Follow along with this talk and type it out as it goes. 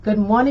Good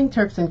morning,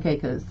 Turks and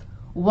Caicos.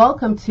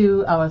 Welcome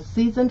to our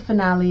season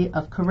finale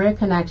of Career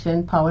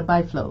Connection powered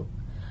by Flow.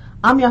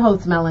 I'm your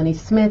host, Melanie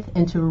Smith,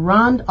 and to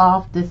round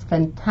off this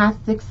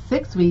fantastic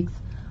 6 weeks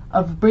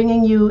of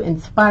bringing you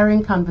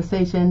inspiring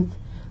conversations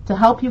to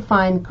help you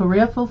find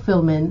career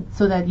fulfillment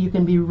so that you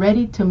can be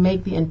ready to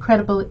make the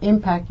incredible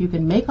impact you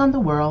can make on the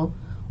world,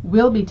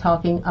 we'll be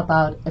talking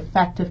about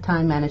effective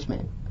time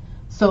management.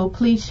 So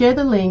please share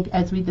the link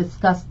as we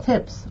discuss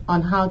tips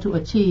on how to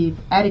achieve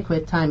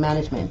adequate time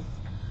management.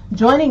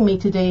 Joining me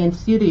today in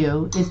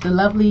studio is the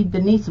lovely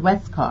Denise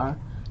Westcar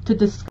to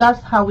discuss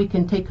how we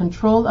can take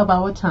control of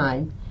our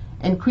time,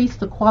 increase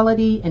the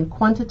quality and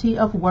quantity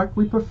of work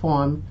we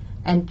perform,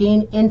 and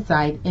gain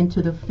insight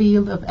into the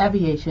field of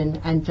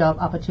aviation and job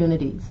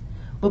opportunities.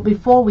 But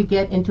before we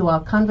get into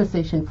our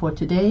conversation for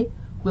today,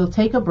 we'll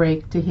take a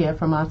break to hear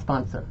from our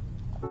sponsor.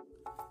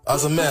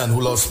 As a man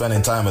who loves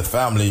spending time with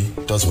family,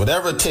 does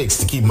whatever it takes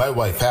to keep my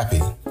wife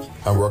happy,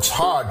 and works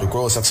hard to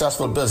grow a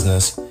successful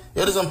business,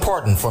 it is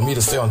important for me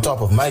to stay on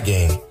top of my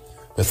game.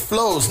 With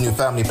Flow's new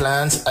family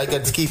plans, I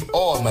get to keep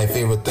all my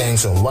favorite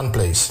things in one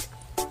place.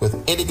 With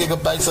 80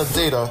 gigabytes of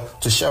data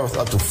to share with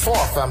up to 4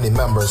 family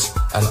members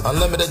and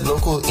unlimited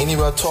local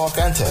anywhere talk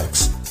and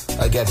text,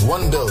 I get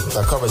one bill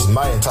that covers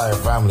my entire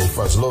family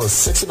for as low as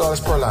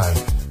 $60 per line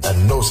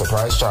and no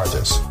surprise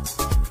charges.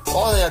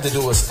 All I had to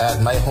do was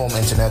add my home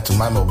internet to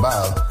my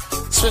mobile,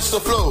 switch to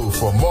Flow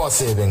for more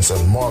savings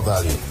and more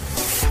value.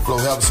 Flow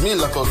helps me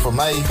look out for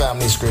my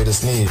family's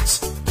greatest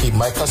needs, keep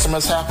my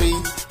customers happy,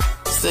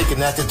 stay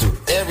connected to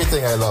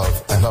everything I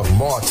love, and have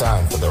more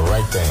time for the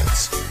right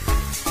things.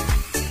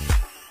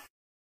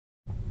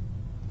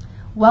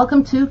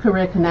 Welcome to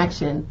Career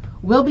Connection.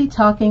 We'll be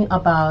talking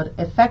about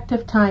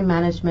effective time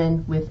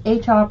management with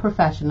HR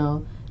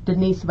professional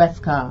Denise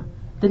Westcar.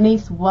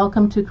 Denise,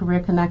 welcome to Career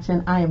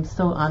Connection. I am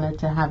so honored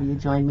to have you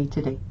join me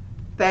today.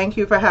 Thank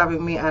you for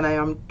having me, and I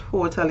am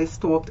totally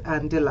stoked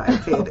and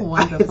delighted.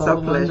 Wonderful, it's a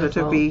pleasure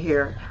wonderful. to be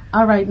here.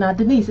 All right, now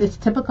Denise, it's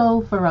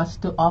typical for us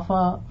to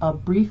offer a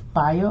brief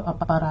bio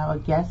about our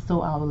guests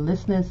so our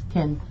listeners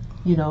can,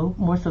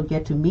 more so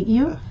get to meet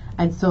you.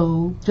 And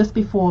so just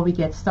before we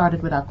get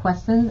started with our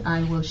questions,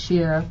 I will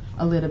share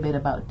a little bit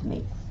about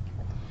Denise.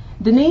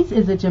 Denise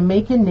is a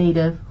Jamaican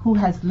native who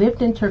has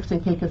lived in Turks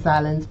and Caicos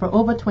Islands for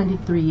over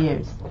 23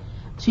 years.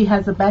 She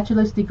has a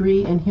bachelor's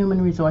degree in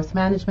human resource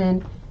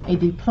management, a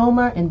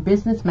diploma in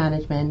business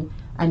management,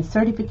 and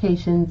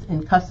certifications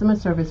in customer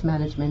service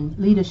management,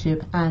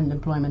 leadership, and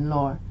employment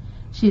law.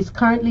 She is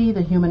currently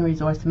the human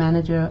resource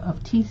manager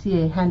of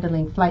TCA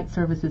Handling Flight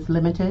Services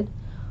Limited.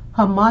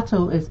 Her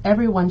motto is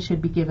everyone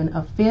should be given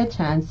a fair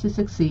chance to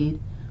succeed,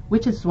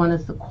 which is one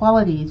of the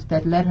qualities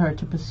that led her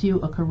to pursue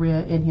a career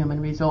in human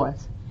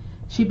resource.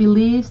 She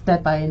believes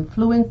that by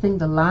influencing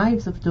the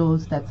lives of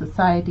those that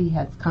society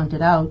has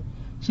counted out,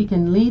 she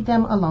can lead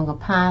them along a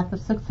path of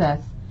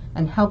success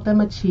and help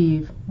them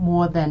achieve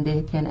more than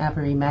they can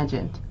ever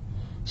imagine.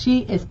 She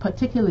is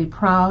particularly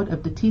proud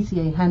of the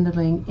TCA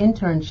Handling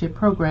Internship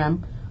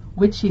Program,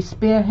 which she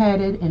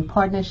spearheaded in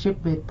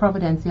partnership with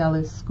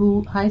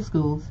Providenciales High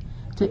Schools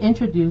to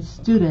introduce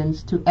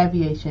students to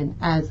aviation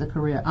as a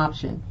career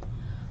option.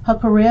 Her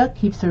career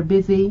keeps her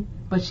busy,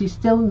 but she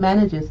still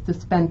manages to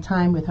spend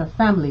time with her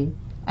family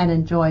and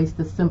enjoys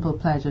the simple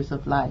pleasures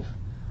of life.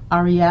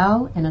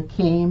 Ariel and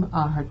Akeem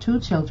are her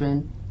 2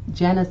 children,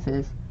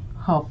 Genesis,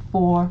 her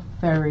 4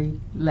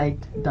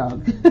 fairy-legged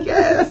dog.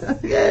 Yes.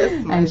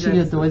 And she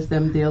adores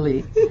them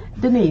dearly.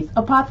 Denise,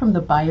 apart from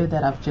the bio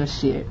that I've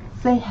just shared,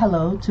 say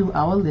hello to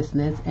our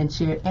listeners and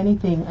share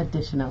anything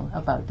additional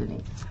about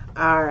Denise.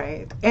 All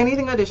right.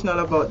 Anything additional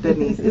about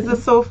Denise? This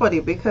is so funny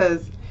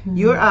because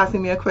you're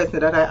asking me a question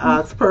that I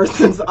ask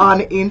persons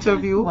on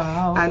interview.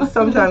 Wow. And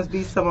sometimes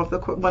be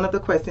one of the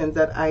questions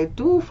that I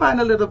do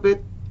find a little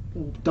bit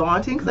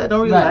daunting because I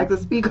don't really like to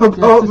speak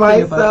about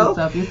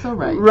myself. You're so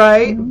right.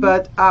 Right? Mm-hmm.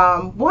 But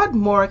what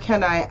more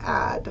can I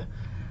add?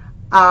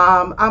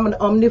 I'm an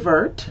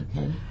omnivert. Okay.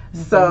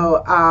 Mm-hmm.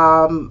 So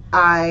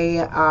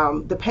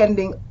I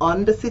depending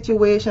on the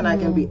situation, I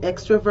can be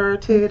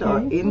extroverted or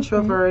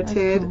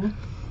introverted. Okay.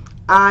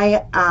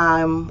 I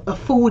am a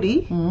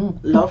foodie,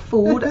 love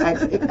food. I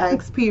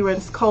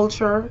experience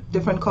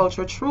different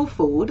culture through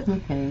food.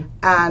 Okay.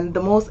 And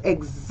the most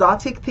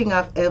exotic thing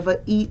I've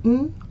ever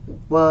eaten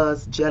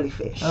was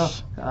jellyfish.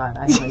 Oh, God,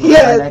 I haven't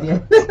that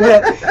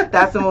yet.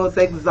 That's the most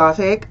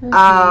exotic.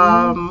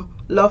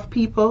 Love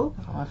people.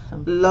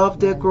 Awesome. Love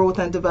their growth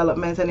and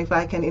development. And if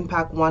I can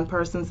impact one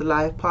person's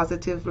life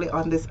positively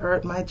on this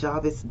earth, my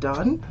job is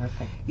done.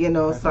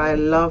 Perfect. So I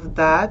love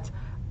that.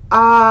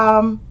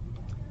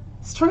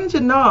 Strange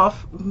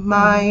enough,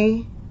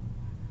 I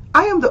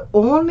am the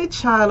only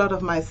child out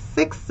of my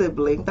 6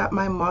 siblings that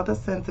my mother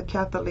sent to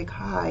Catholic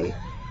high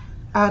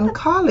and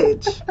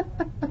college.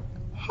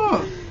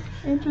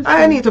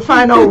 I need to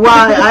find out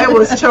why I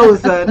was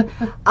chosen.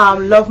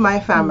 Love my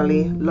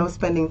family, love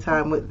spending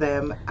time with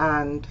them,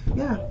 and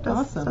that's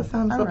awesome. That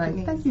sounds all right.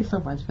 Nice. Thank you so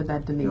much for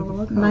that, Denise. You're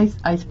welcome. Nice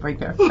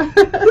icebreaker.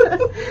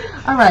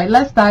 All right,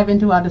 let's dive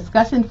into our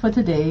discussion for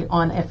today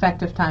on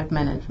effective time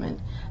management.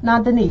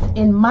 Now, Denise,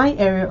 in my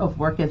area of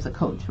work as a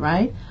coach,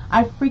 right,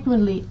 I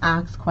frequently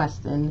ask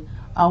question,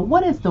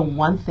 what is the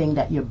one thing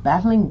that you're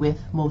battling with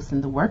most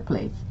in the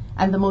workplace?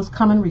 And the most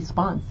common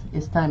response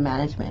is time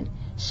management.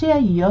 Share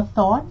your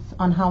thoughts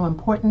on how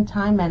important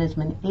time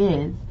management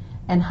is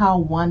and how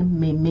one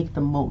may make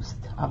the most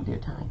of their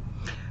time.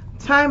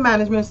 Time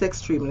management is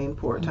extremely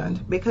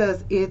important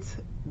because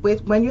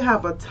when you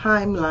have a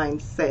timeline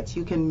set,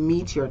 you can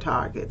meet your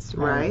targets,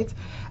 right?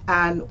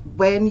 And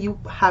when you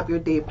have your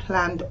day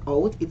planned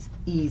out, it's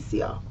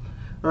easier,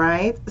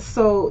 right?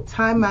 So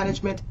time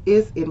management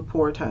is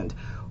important.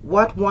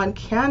 What one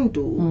can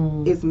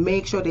do is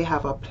make sure they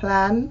have a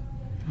plan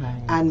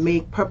and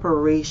make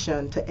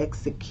preparation to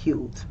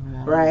execute,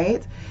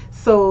 right?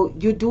 So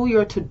you do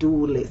your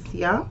to-do list,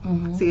 yeah?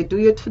 So you do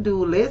your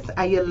to-do list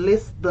and you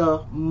list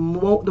the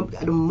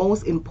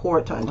most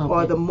important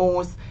or the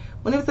most,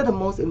 when I say the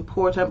most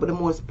important, but the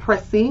most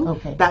pressing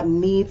that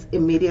needs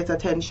immediate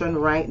attention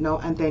right now,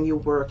 and then you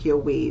work your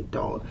way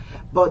down.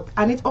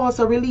 And it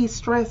also relieves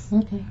stress.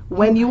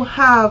 When you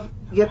have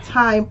your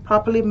time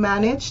properly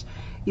managed,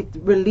 it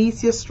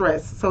releases your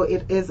stress. So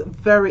it is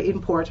very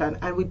important,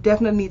 and we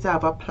definitely need to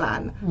have a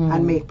plan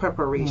and make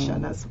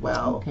preparation as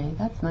well. Okay,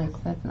 that's nice.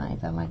 That's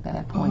nice. I like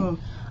that point.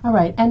 All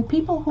right, and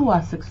people who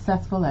are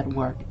successful at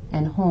work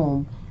and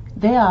home,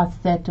 they are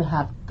said to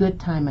have good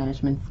time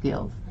management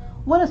skills.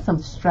 What are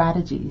some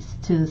strategies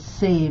to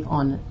save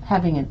on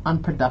having an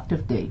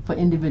unproductive day for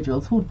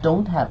individuals who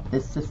don't have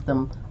this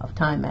system of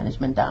time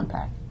management down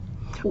pat?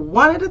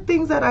 One of the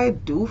things that I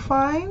do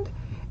find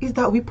is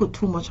that we put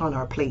too much on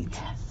our plate.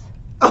 Yes.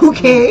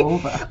 Okay.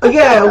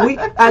 Yeah,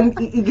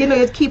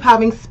 you keep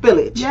having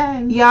spillage.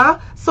 Yes. Yeah.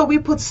 So we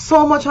put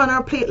so much on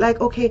our plate,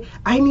 like, okay,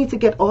 I need to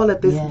get all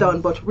of this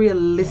done, but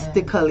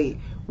realistically,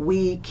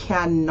 we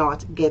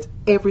cannot get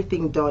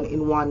everything done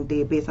in one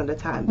day based on the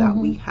time that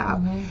we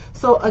have.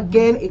 So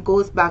again, it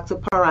goes back to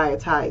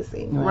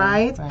prioritizing,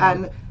 right?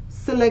 And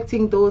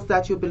selecting those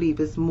that you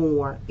believe is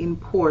more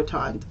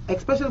important,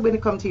 especially when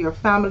it comes to your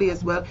family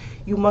as well.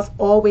 You must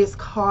always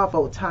carve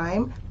out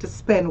time to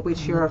spend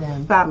with your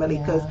family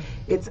because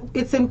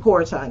it's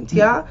important.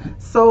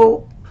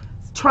 So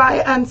try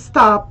and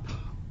stop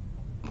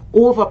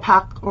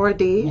overpack our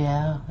day.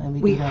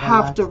 We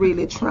have to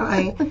really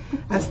try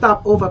and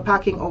stop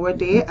overpacking our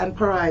day and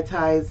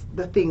prioritize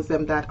the things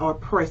that are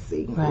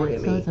pressing.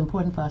 Really. So it's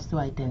important for us to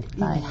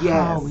identify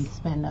how we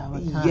spend our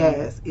time.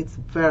 Yes, it's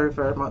very,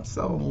 very much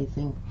so.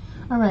 Amazing.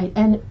 All right,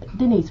 and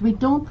Denise, we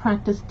don't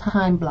practice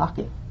time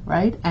blocking,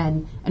 right?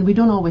 And we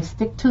don't always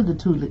stick to the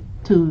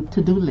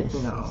to-do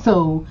list. No.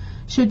 So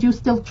should you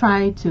still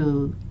try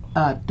to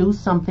do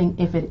something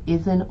if it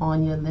isn't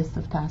on your list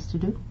of tasks to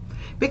do?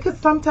 Because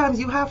sometimes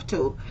you have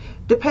to,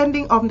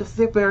 depending on the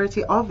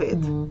severity of it.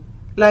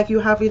 Like you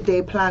have your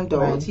day planned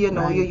out, you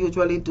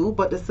usually do,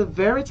 but the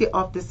severity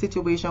of the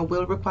situation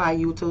will require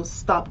you to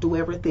stop, do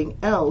everything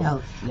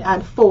else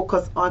and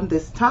focus on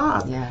this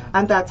task.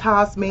 And that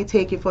task may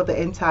take you for the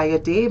entire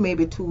day,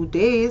 maybe 2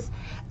 days,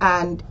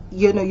 and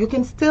you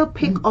can still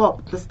pick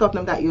up the stuff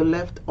that you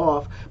left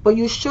off, but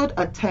you should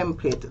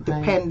attempt it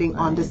depending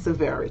on the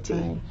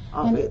severity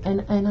of it.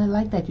 And I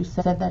like that you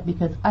said that,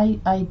 because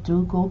I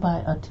do go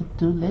by a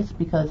to-do list,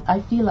 because I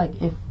feel like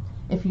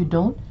if you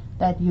don't,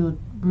 that you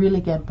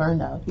really get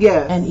burned out.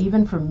 Yes. And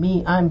even for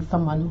me, I'm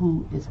someone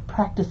who is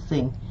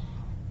practicing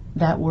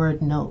that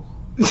word no.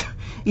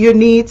 You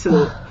need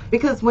to.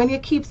 Because when you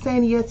keep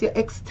saying yes, you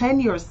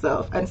extend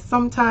yourself. And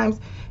sometimes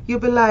you'll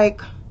be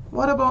like,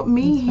 what about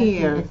me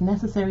here? It's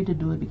necessary to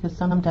do it, because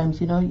sometimes,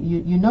 you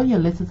know your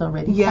list is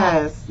already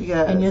yes.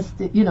 And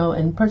you're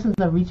and persons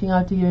are reaching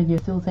out to you and you're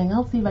still saying,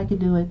 I'll see if I can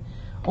do it.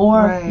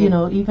 Or,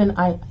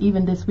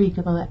 even this week,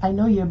 I'm like, I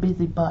know you're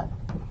busy, but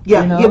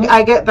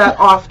I get that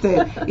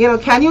often.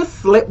 Can you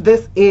slip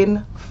this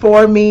in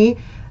for me?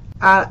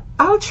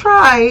 I'll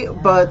try,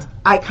 but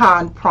I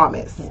can't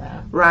promise,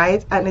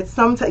 right? And it's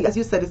sometimes, as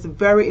you said, it's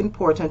very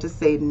important to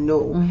say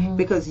no,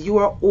 because you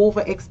are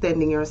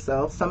overextending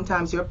yourself.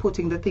 Sometimes you're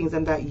putting the things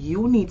that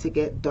you need to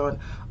get done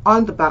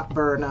on the back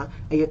burner,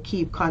 and you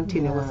keep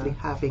continuously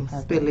having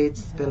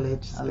spillage.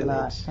 A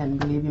lot. And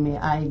believe you me,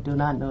 I do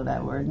not know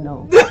that word,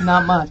 no,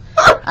 not much.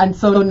 And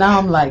so now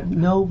I'm like,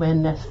 no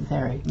when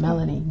necessary.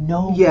 Melanie,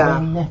 no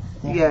when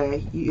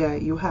necessary. Yeah,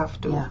 you have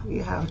to. Yeah.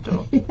 You have to.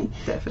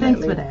 Definitely.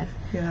 Thanks for that.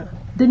 Yeah.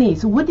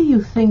 Denise, what do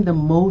you think the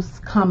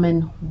most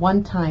common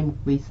one-time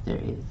waster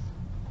is?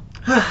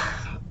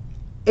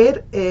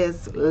 It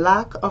is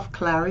lack of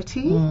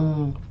clarity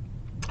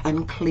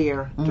and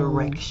clear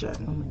direction.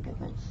 Oh my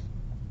goodness.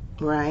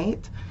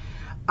 Right?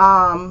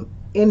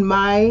 In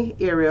my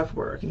area of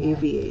work,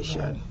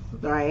 aviation,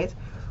 right?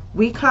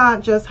 We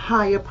can't just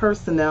hire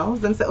personnel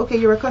and say, okay,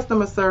 you're a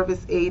customer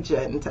service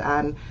agent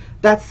and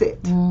that's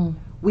it.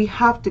 We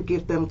have to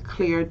give them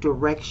clear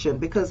direction,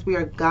 because we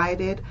are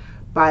guided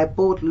by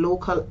both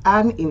local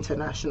and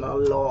international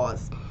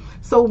laws.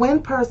 So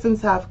when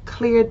persons have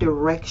clear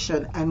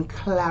direction and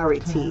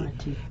clarity,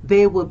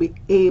 they will be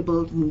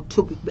able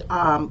to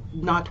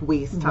not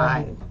waste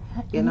time.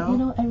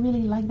 I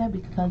really like that,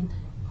 because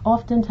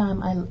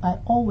oftentimes I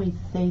always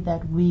say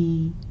that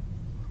we,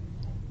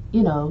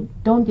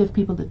 don't give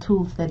people the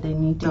tools that they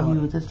need to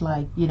use. It's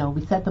like,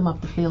 we set them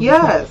up to fail.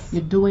 Yes.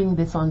 You're doing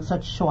this on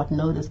such short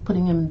notice,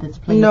 putting them in this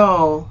place.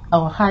 No.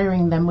 Or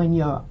hiring them when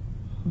you're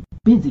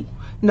busy.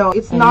 No,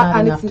 it's not,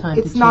 and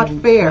it's not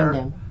fair.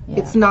 Yeah.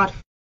 It's not.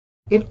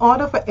 In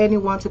order for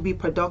anyone to be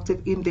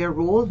productive in their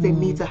roles, they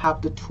need to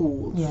have the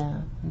tools.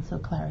 Yeah, and so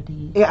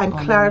clarity. Yeah, and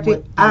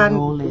clarity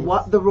and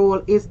what the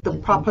role is, the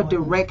proper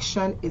important.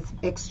 direction is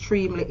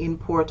extremely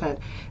important.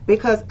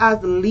 Because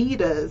as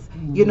leaders,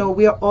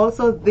 we are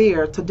also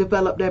there to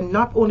develop them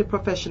not only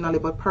professionally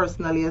but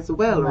personally as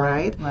well,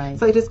 right?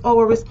 So it is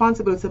our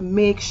responsibility to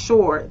make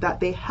sure that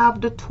they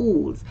have the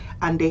tools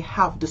and they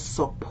have the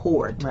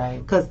support.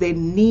 Because they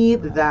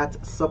need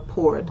that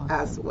support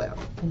as well.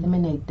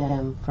 Eliminate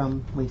them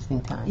from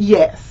wasting time.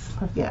 Yes.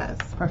 Perfect. Yes.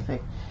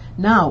 Perfect.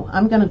 Now,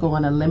 I'm going to go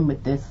on a limb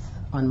with this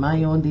on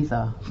my own. These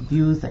are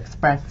views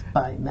expressed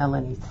by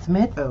Melanie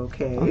Smith.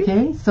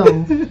 Okay,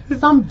 so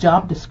some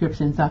job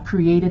descriptions are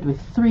created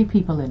with 3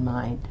 people in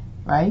mind,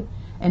 right?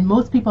 And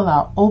most people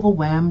are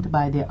overwhelmed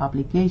by their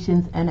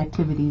obligations and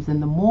activities,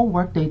 and the more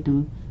work they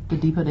do, the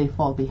deeper they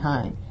fall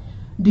behind.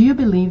 Do you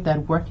believe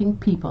that working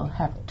people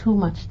have too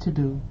much to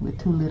do with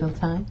too little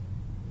time?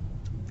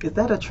 Is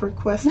that a trick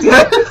question?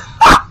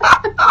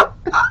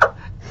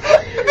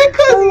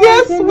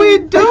 Yes, we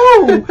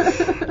do.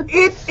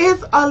 It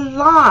is a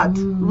lot,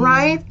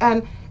 right?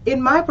 And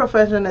in my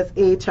profession as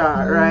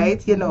HR,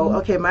 right?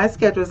 Okay, my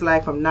schedule is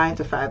like from 9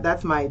 to 5.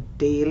 That's my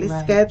daily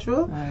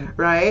schedule,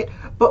 right?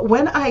 But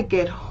when I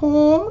get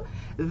home,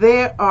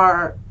 there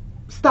are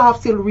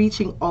staff still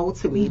reaching out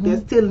to me. They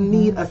still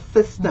need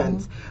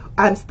assistance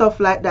and stuff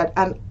like that.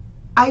 And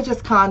I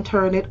just can't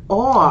turn it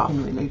off. I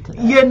can relate to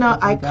that.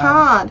 I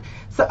can't.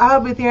 So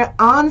I'll be there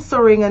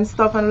answering and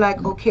stuff and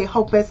like, okay,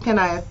 how best can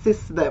I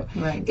assist them?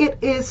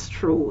 It is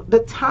true. The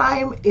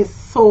time is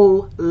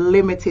so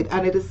limited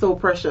and it is so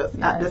precious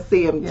at the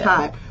same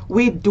time.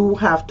 We do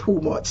have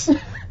too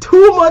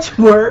much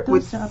work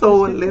with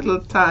so little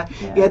time.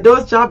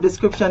 Those job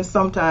descriptions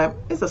sometimes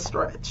is a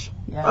stretch.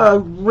 A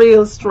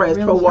real stretch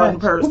for one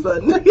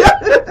person.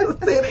 Yes,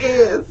 it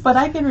is. But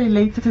I can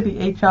relate to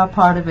the HR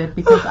part of it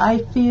because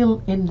I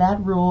feel in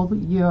that role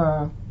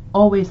you're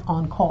always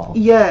on call.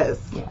 Yes.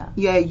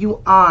 Yeah,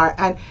 you are.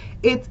 And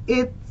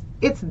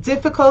it's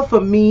difficult for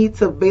me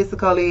to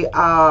basically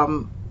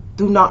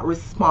do not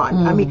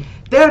respond. I mean,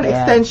 they're an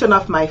extension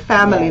of my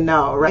family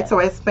now, right? So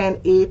I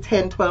spend 8,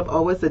 10, 12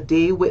 hours a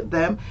day with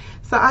them.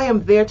 So I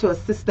am there to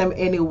assist them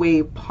any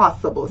way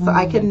possible. So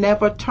I can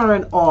never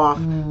turn off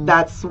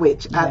that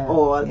switch at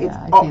all.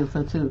 Yeah, I feel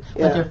so too.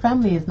 But your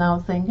family is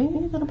now saying, hey,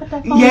 you're going to put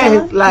that phone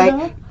on?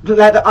 Like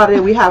the other day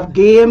we have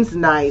games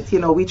night.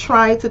 We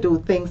try to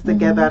do things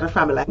together as a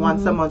family. Like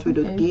once a month we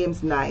do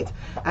games night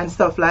and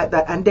stuff like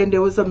that. And then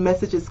there was some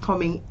messages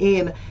coming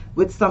in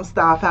with some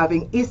staff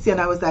having issue.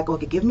 And I was like,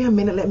 okay, give me a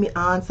minute. Let me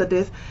answer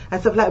this.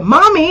 And stuff like,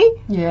 Mommy,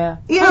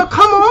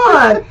 come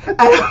on. And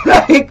I'm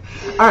like,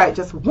 all right,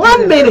 just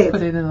 1 minute.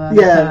 Put it in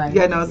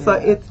So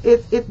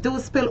it do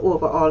spill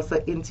over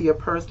also into your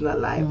personal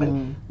life.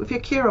 And if you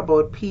care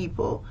about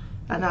people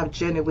and have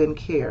genuine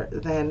care,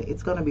 then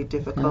it's going to be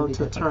difficult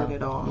to turn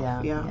it off.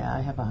 Yeah,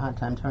 I have a hard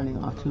time turning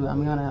off too. I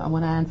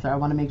want to answer. I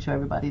want to make sure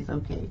everybody's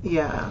okay.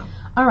 Yeah.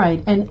 All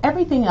right, and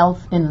everything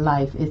else in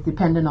life is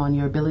dependent on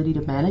your ability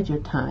to manage your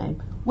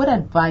time. What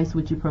advice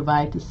would you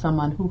provide to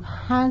someone who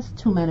has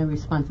too many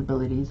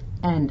responsibilities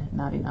and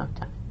not enough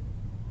time?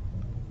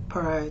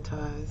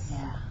 Prioritize.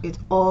 It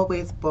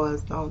always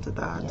boils down to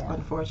that,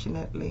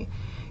 unfortunately.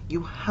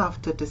 You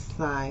have to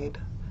decide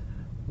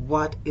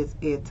what is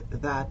it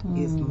that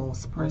is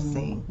most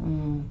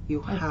pressing.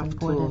 You have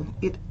to.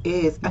 It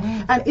is.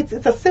 And it's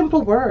a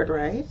simple word,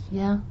 right?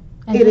 Yeah.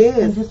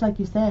 And just like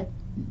you said,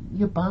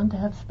 you're bound to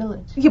have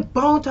spillage. You're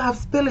bound to have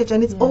spillage,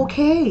 and it's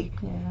okay.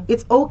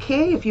 It's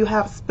okay if you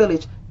have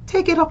spillage.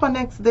 Take it up a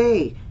next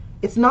day.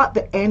 It's not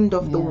the end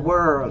of the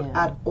world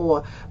at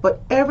all.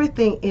 But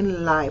everything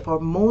in life, or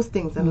most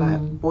things in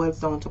life, boils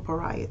down to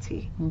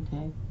priority.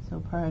 Okay.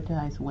 So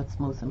prioritize what's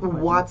most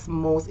important. What's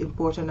most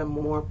important and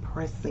more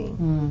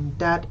pressing.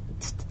 That,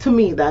 to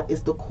me, that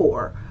is the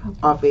core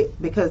of it.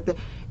 Because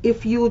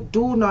if you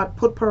do not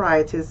put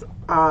priorities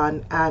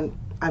on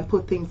and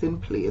put things in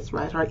place,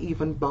 right, or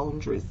even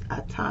boundaries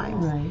at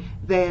times,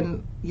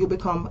 then you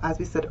become, as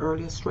we said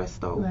earlier,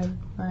 stressed out.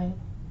 Right.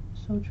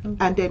 So true.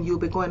 And then you'll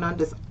be going on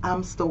this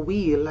hamster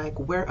wheel, like,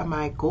 where am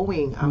I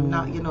going? I'm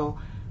not,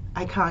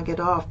 I can't get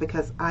off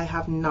because I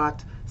have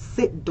not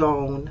sit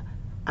down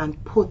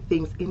and put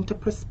things into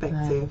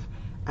perspective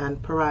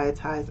and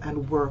prioritize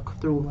and work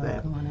through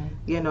them.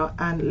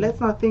 And let's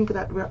not think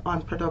that we're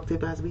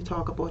unproductive, as we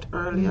talked about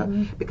earlier,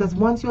 because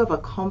once you have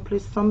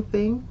accomplished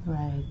something,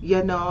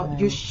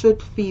 you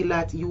should feel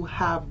that you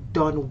have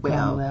done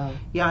well.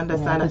 You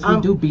understand? Because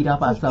we do beat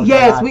up ourselves.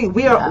 Yes,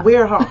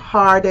 we're our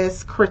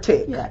hardest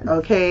critic.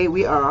 Okay,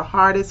 we are our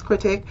hardest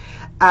critic,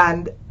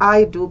 and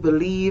I do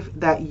believe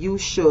that you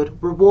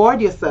should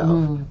reward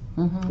yourself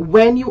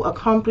when you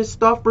accomplish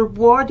stuff.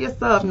 Reward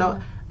yourself.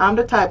 Now, I'm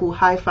the type who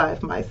high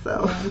five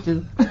myself. Yeah, I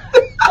do.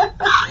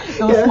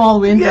 Those small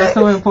wins are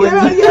so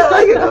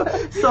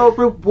important. So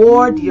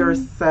reward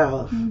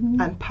yourself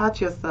and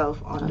pat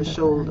yourself on the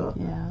shoulder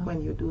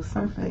when you do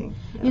something.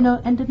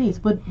 And Denise,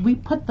 but we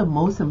put the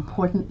most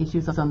important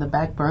issues on the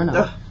back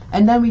burner.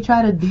 And then we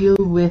try to deal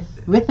with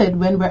it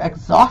when we're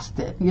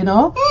exhausted,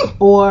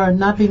 or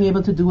not being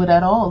able to do it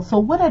at all. So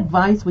what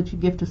advice would you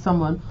give to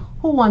someone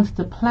who wants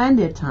to plan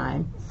their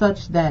time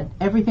such that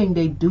everything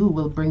they do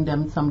will bring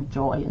them some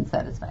joy and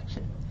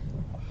satisfaction?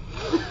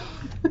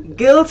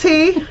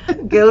 Guilty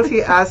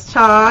as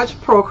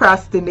charged,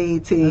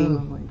 procrastinating. Oh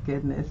my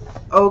goodness.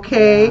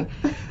 Okay.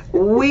 Yeah.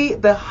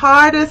 The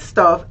hardest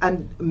stuff,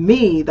 and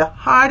the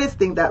hardest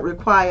thing that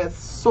requires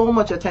so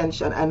much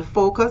attention and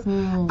focus,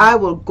 I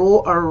will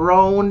go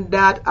around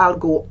that, I'll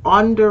go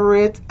under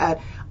it, and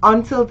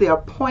until the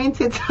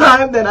appointed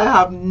time, then I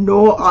have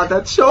no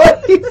other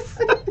choice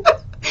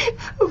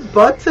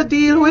but to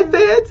deal with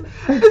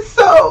it.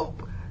 So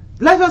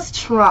let us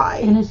try.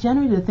 And it's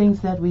generally the things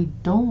that we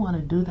don't want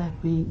to do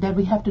that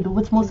we have to do.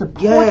 What's most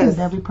important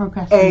that we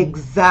procrastinate.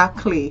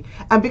 Exactly.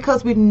 And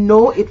because we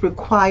know it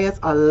requires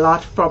a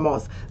lot from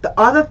us. The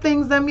other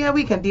things,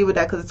 we can deal with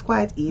that because it's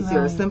quite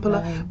easier,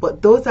 simpler. Right.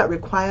 But those that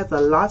requires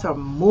a lot are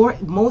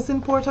most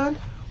important.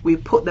 We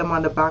put them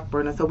on the back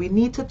burner. So we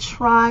need to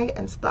try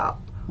and stop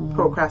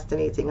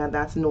procrastinating, and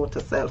that's note to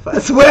self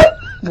as well.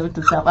 Note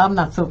to self. I'm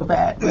not so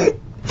bad with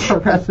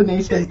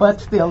procrastination, but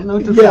still,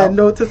 note to self. Yeah,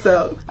 note to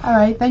self. All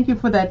right, thank you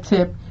for that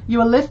tip. You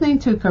are listening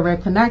to Career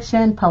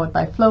Connection, powered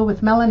by Flow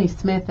with Melanie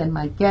Smith and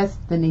my guest,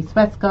 Denise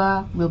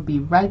Westgar. We'll be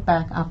right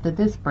back after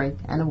this break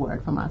and a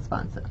word from our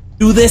sponsor.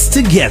 Do this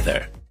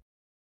together.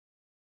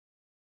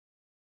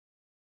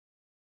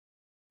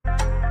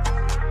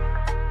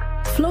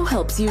 Flow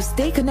helps you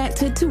stay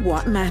connected to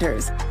what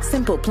matters.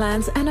 Simple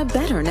plans and a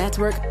better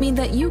network mean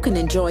that you can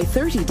enjoy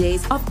 30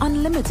 days of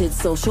unlimited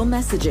social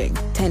messaging,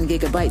 10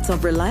 gigabytes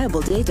of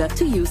reliable data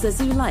to use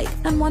as you like,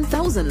 and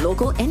 1,000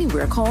 local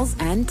anywhere calls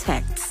and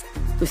texts.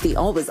 With the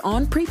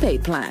always-on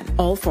prepaid plan,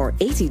 all for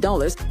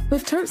 $80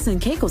 with Turks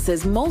and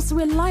Caicos' most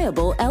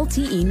reliable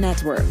LTE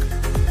network.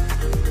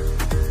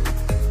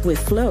 With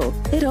Flow,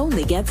 it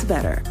only gets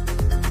better.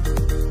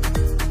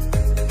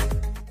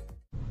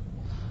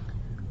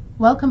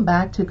 Welcome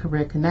back to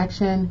Career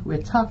Connection.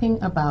 We're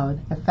talking about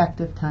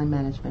effective time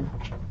management.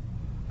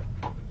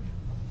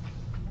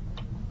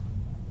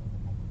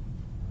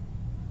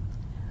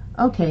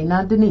 Okay,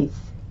 now Denise,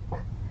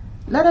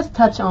 let us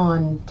touch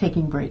on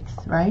taking breaks,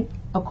 right?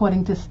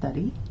 According to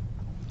study,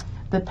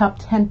 the top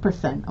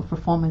 10% of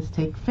performers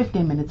take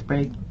 15 minutes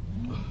break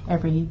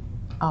every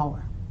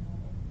hour.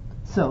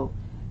 So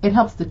it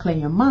helps to clear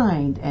your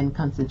mind and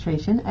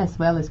concentration, as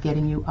well as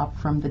getting you up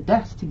from the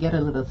desk to get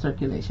a little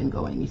circulation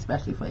going,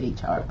 especially for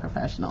HR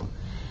professional.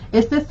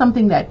 Is this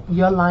something that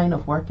your line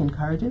of work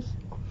encourages?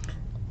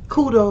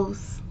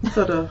 Kudos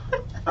to the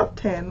top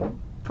 10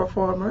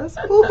 performers.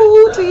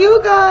 Woohoo to you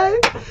guys.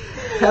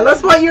 Tell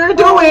us what you're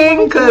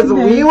doing, because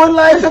we would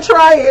like to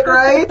try it,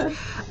 right?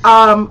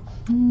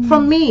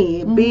 For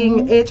me,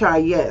 being HR,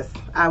 yes,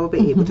 I will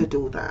be able to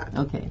do that.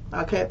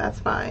 Okay, that's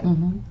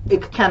fine.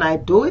 Can I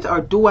do it,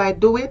 or do I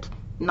do it?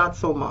 Not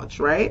so much,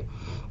 right?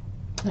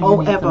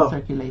 However,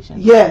 circulation.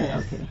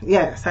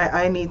 Yes,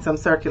 I need some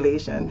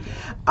circulation.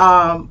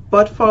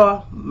 But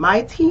for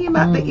my team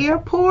at the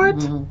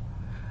airport,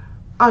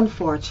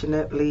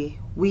 unfortunately,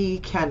 we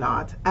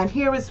cannot. And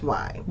here is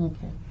why.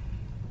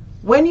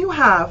 When you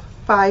have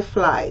 5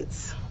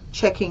 flights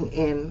checking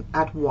in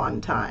at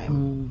one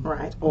time,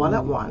 right, all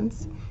at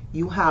once,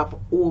 you have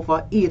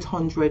over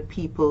 800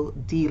 people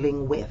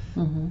dealing with.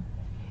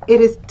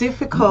 It is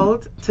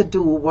difficult to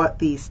do what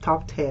these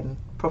top 10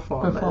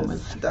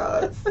 performers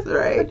does,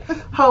 right?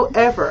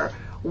 However,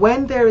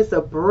 when there is a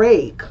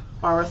break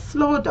or a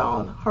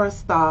slowdown, her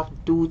staff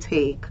do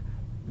take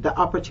the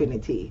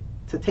opportunity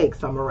to take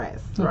some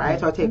rest,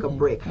 right, or take a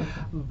break.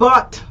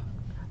 But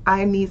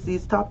I need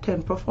these top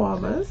 10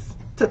 performers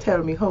to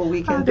tell me how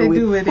we can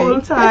do it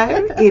full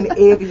time in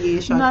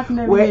aviation,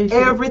 where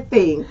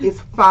everything is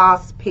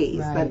fast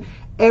paced and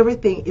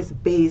everything is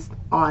based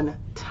on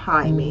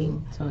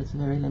timing. So it's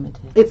very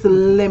limited. It's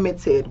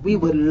limited. We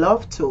would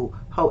love to.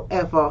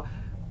 However,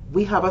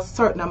 we have a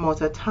certain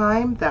amount of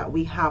time that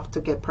we have to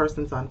get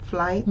persons on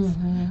flights.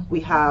 We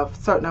have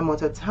certain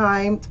amount of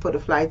time for the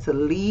flight to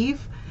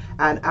leave.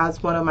 And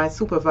as one of my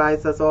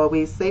supervisors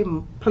always say,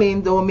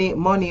 plane don't make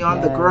money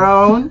on the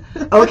ground.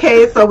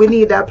 Okay, so we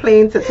need that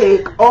plane to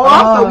take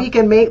off so we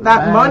can make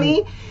that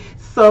money.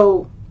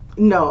 So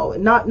no,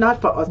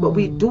 not for us, but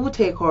we do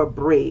take our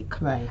break.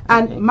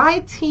 And my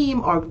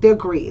team they're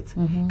great,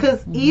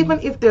 because even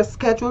if they're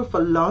scheduled for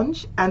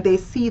lunch and they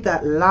see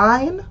that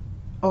line,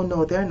 oh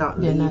no, they're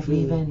not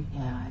leaving.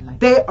 Yeah, I like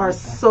they are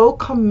so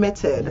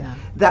committed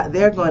that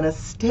they're going to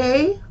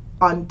stay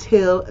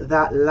until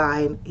that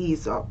line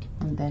ease up.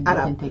 And then they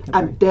can take a break.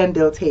 And then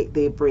they'll take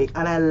their break.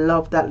 And I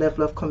love that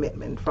level of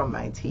commitment from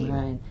my team.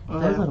 Right.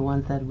 Those are the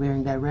ones that are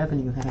wearing that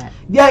revenue hat.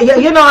 Yeah,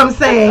 you know what I'm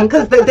saying?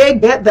 Because they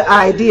get the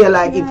idea,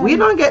 like, if we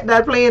don't get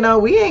that playing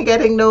out, we ain't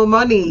getting no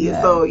money.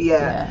 Yeah. So,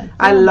 Yeah.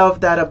 I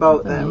love that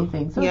about That's them.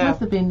 amazing. So it must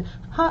have been,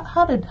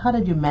 how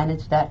did you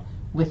manage that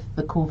with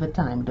the COVID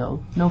time,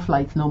 though? No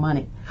flights, no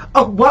money.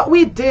 Oh, what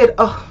we did,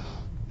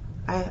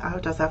 I'll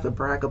just have to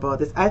brag about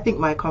this. I think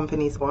my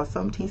company is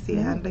awesome,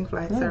 TCA Handling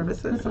Flight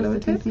Services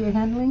Limited. TCA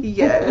Handling?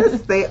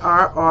 Yes, they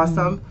are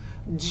awesome.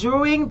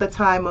 During the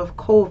time of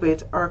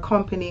COVID, our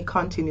company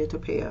continued to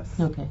pay us.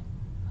 Okay.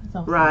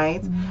 That's awesome.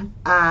 Right?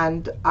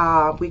 And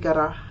we got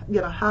our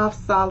half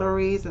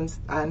salaries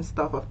and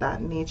stuff of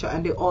that nature,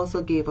 and they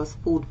also gave us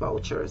food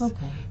vouchers.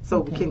 Okay.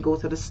 So we can go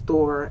to the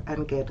store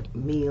and get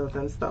meals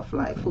and stuff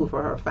like food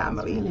for her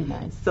family. Really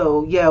nice. So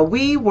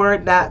we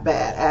weren't that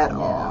bad at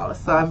all.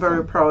 So I'm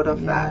very proud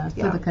of that.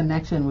 So the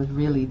connection was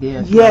really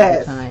there.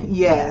 Yes, the time.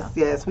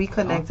 yes. We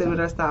connected with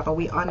our staff and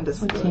we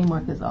understood. That's what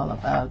teamwork is all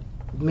about.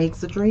 Makes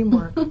the dream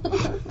work.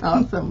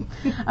 Awesome.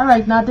 All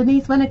right. Now,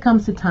 Denise, when it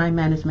comes to time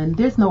management,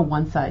 there's no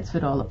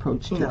one-size-fits-all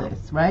approach to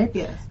this, right?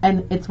 Yes.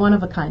 And it's one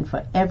of a kind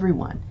for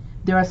everyone.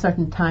 There are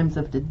certain times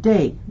of the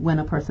day when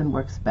a person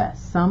works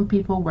best. Some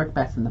people work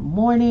best in the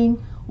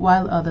morning,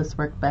 while others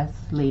work best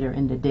later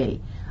in the day.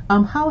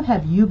 How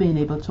have you been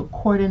able to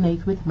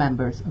coordinate with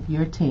members of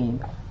your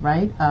team,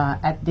 right,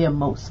 at their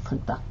most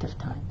productive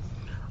times?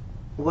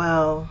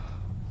 Well,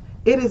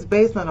 it is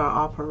based on our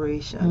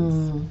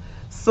operations.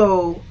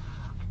 So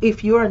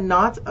if you're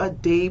not a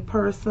day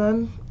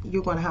person,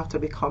 you're going to have to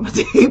become a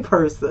day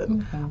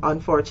person,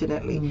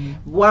 unfortunately.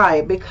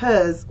 Why?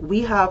 Because we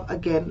have,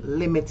 again,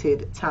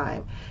 limited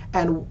time.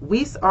 And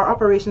our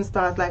operation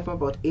starts like from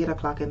about 8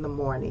 o'clock in the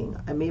morning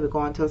and maybe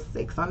go until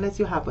 6, unless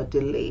you have a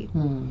delay.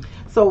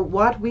 So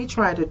what we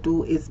try to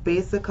do is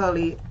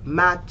basically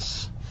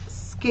match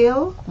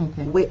skill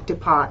with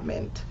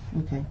department.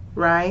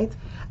 Right?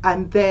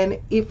 And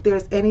then if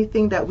there's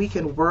anything that we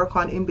can work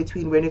on in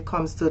between when it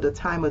comes to the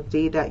time of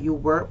day that you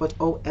work, but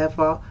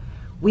however,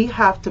 we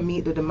have to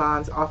meet the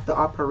demands of the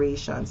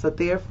operation. So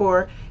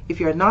therefore,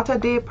 if you're not a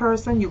day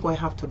person, you're going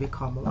to have to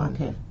become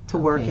one to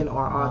work in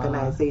our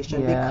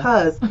organization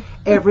because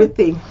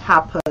everything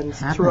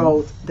happens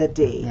throughout the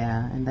day.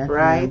 Yeah, and that's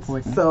right. Very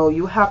important. So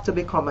you have to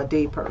become a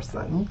day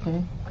person.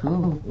 Okay,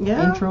 cool.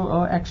 Yeah. Intro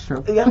or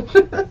extra. Yeah.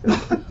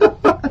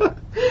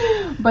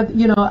 But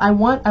I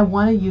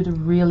wanted you to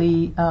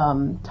really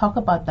talk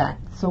about that.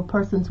 So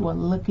persons who are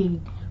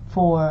looking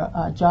for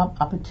job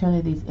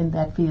opportunities in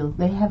that field,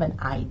 they have an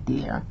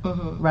idea,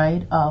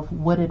 right, of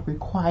what it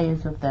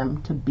requires of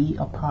them to be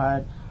a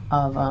part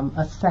of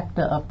a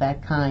sector of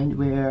that kind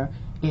where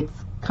it's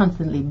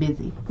constantly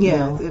busy.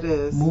 Yes, it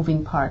is.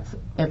 Moving parts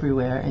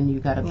everywhere, and you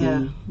got to be,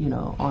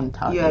 on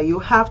top. Yeah, you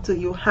have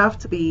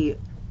to be.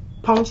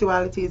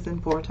 Punctuality is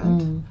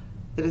important.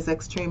 It is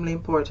extremely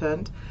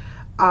important.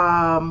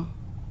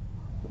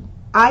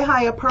 I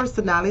hire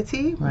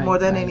personality more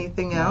than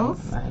anything else,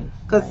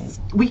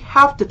 because we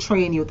have to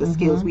train you the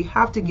skills. We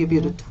have to give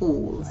you the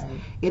tools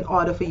in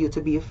order for you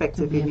to be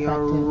effective in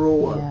your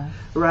role,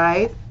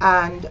 right?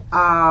 And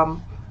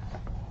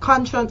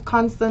constant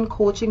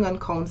coaching and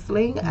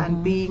counseling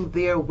and being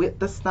there with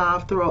the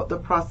staff throughout the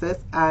process,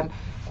 and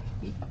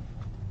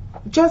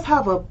just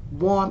have a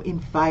warm,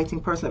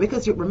 inviting person,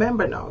 because you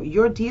remember now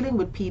you're dealing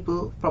with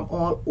people from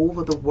all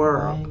over the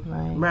world,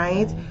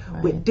 right?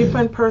 With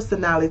different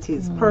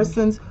personalities,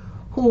 persons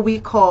who we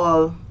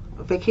call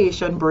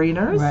vacation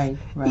brainers,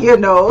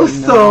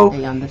 so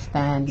they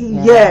understand.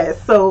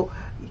 Yes, so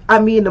I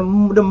mean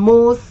the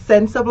most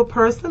sensible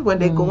person when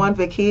they go on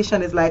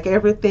vacation is like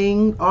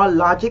everything, all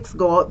logics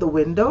go out the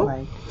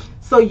window.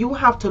 So you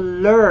have to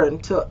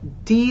learn to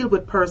deal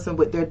with person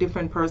with their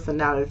different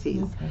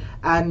personalities,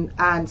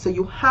 and so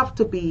you have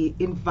to be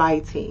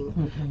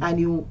inviting, and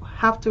you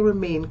have to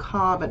remain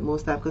calm at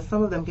most times, because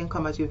some of them can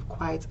come at you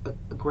quite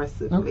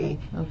aggressively,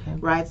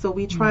 right? So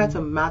we try to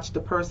match the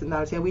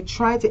personality, and we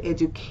try to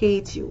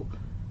educate you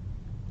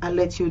and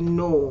let you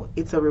know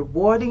it's a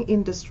rewarding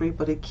industry,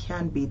 but it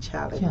can be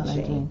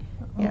challenging.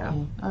 Yeah.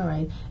 Okay. All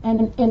right.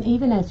 And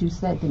even as you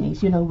said,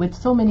 Denise, with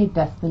so many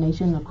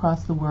destinations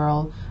across the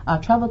world,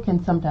 travel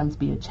can sometimes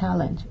be a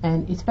challenge,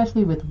 and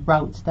especially with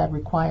routes that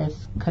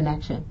requires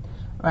connection,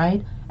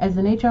 right? As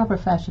an HR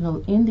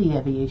professional in the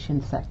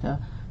aviation sector,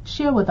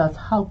 share with us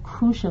how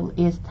crucial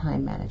is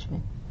time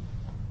management.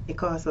 It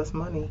costs us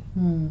money.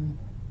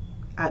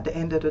 At the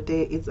end of the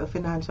day, it's a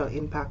financial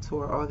impact to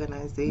our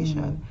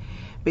organization,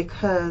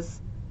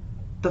 because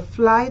the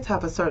flights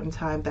have a certain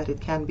time that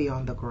it can be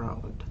on the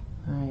ground.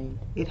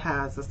 It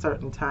has a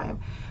certain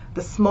time.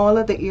 The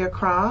smaller the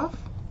aircraft,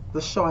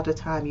 the shorter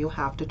time you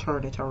have to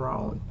turn it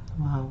around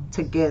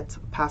to get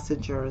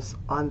passengers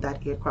on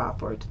that aircraft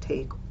for it to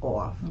take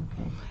off.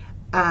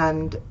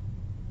 And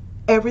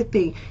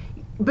everything.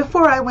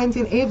 Before I went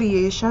in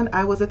aviation,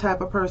 I was the type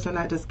of person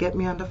that just get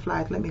me on the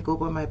flight, let me go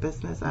about my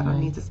business. I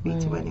don't need to speak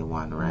to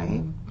anyone,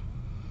 right?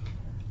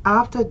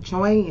 after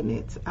joining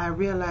it, I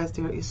realized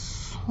there is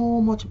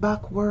so much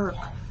back work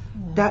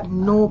that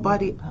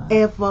nobody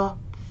ever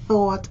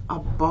thought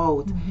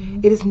about.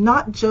 It is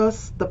not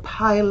just the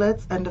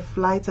pilots and the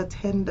flight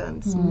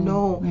attendants.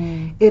 No,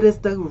 it is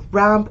the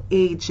ramp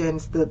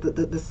agents,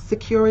 the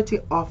security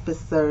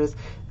officers,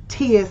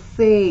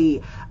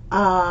 TSA,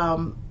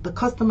 the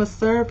customer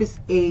service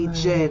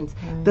agent,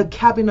 the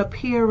cabin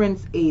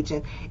appearance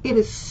agent. It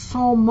is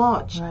so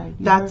much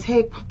that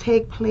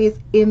take place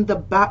in the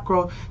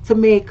background to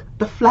make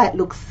the flight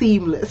look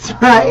seamless,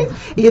 right?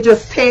 You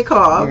just take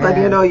off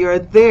and you know you're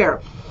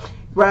there,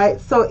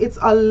 right? So it's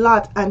a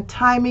lot, and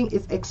timing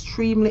is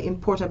extremely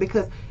important,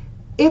 because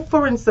if,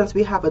 for instance,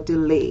 we have a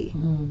delay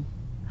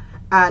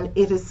and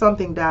it is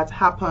something that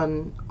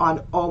happened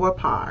on our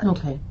part,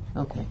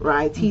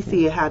 right,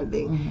 TCA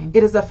handling,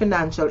 it is a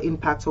financial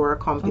impact to our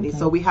company.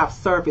 So we have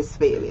service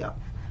failure,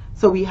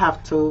 so we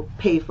have to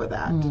pay for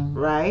that,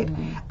 right?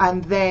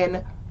 And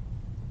then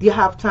you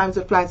have times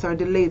when flights are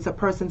delayed, so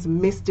persons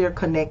miss their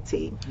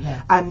connecting,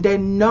 and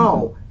then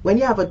when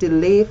you have a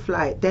delayed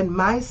flight, then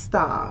my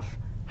staff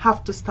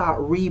have to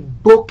start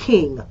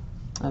rebooking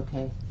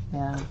 400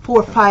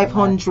 or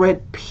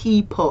 500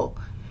 people.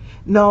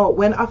 Now,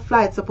 when a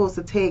flight's supposed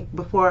to take,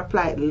 before a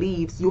flight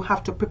leaves, you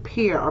have to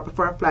prepare, or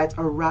before a flight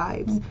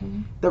arrives.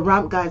 The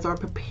ramp guys are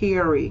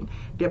preparing.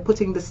 They're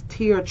putting the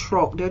steer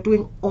truck. They're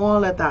doing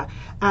all of that.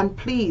 And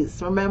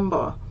please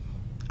remember,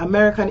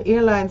 American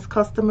Airlines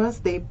customers,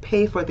 they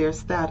pay for their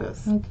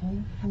status.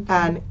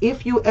 And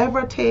if you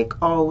ever take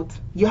out,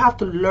 you have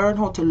to learn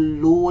how to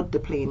load the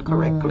plane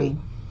correctly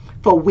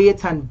for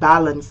weight and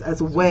balance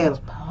as well.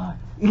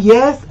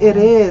 Yes, it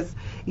is.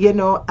 You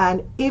know,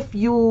 and if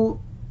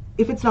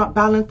it's not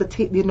balanced,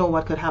 you know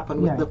what could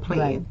happen with the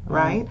plane,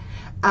 right?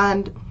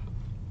 And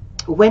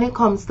when it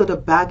comes to the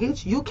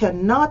baggage, you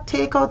cannot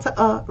take out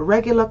a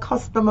regular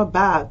customer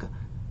bag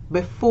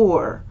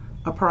before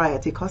a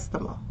priority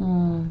customer.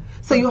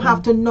 So you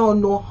have to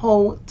know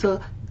how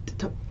to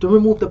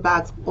remove the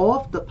bags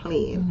off the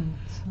plane.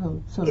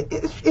 So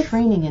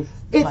training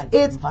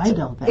is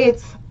vital then.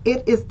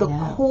 It is the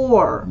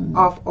core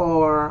of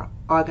our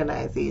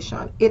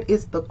organization. It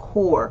is the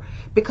core,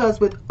 because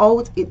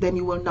without it, then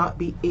you will not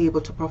be able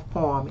to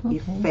perform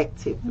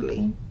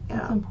effectively.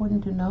 That's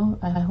important to know.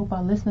 I hope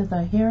our listeners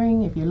are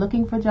hearing. If you're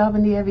looking for a job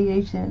in the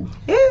aviation,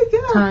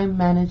 time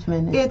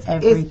management is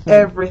everything. It's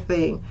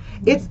everything.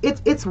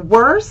 It's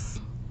worse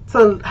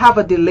to have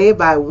a delay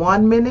by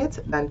 1 minute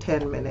than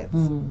 10 minutes.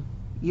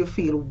 You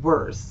feel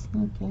worse.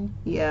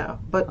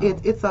 But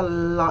it's a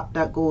lot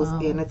that goes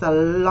in. It's a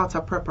lot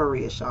of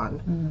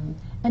preparation.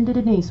 And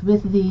Denise,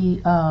 with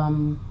the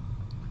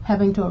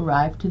having to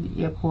arrive to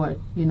the airport,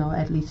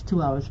 at least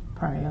 2 hours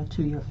prior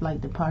to your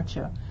flight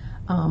departure,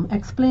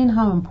 explain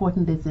how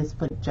important this is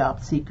for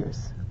job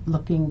seekers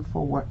looking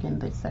for work in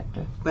this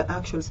sector. Well,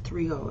 actually, it's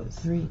 3 hours.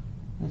 3.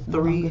 It's no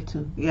longer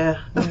 2. Yeah.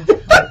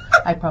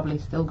 I probably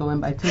still go in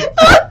by 2.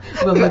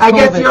 I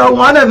guess you're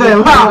one of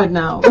them, huh?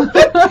 Now.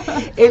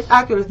 It's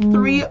actually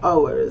 3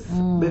 hours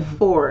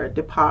before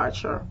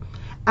departure.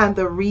 And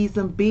the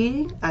reason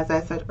being, as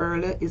I said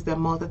earlier, is the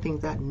amount of things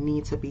that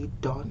need to be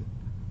done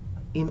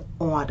in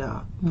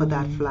order for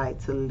that flight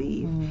to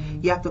leave.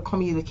 You have to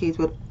communicate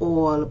with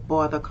all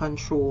border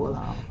control.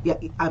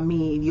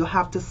 You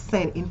have to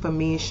send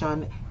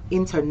information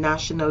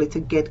internationally to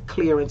get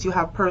clearance. You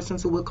have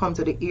persons who will come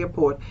to the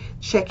airport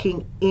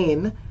checking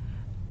in,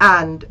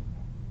 and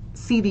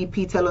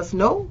CDP tell us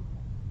no,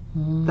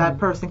 that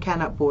person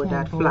cannot board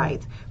that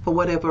flight for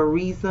whatever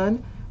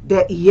reason.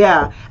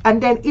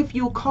 And then if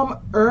you come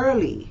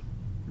early,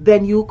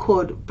 then you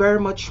could very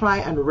much try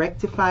and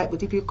rectify it.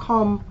 But if you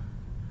come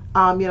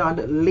on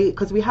the late,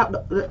 because we have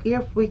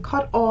we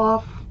cut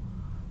off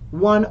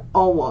 1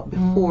 hour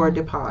before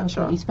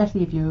departure.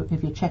 Especially if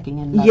you're checking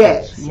in.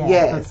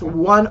 Yes.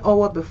 1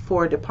 hour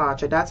before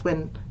departure. That's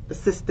when the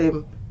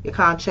system, you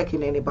can't check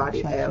in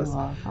anybody else,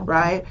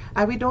 right?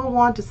 And we don't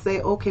want to say,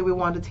 okay, we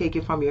want to take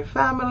you from your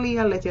family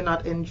and let you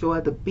not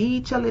enjoy the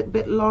beach a little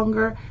bit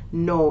longer.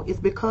 No, it's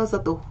because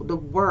of the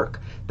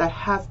work that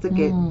has to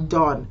get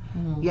done.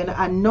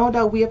 I know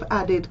that we have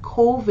added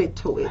COVID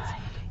to it.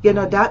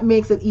 That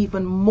makes it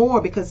even more,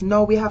 because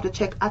now we have to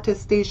check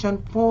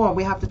attestation form,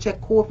 we have to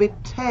check COVID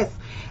tests,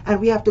 and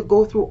we have to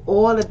go through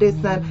all of this,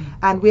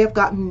 and we have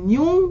gotten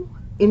new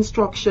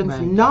instructions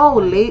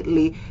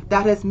lately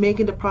that is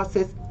making the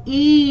process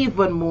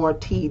even more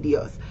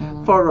tedious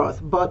for us,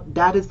 but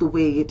that is the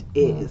way it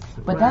is.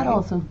 But that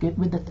also,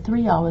 with the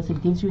 3 hours,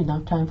 it gives you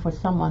enough time for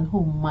someone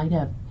who might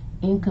have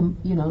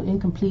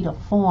incomplete a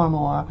form,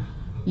 or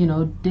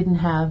didn't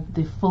have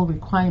the full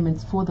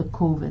requirements for the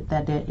COVID,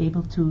 that they're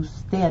able to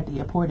stay at the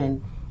airport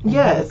and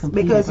yes,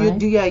 because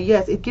right?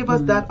 It gives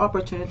us that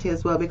opportunity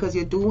as well, because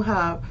you do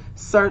have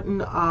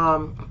certain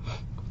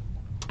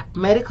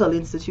medical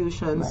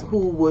institutions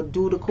who would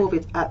do the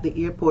COVID at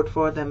the airport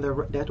for them,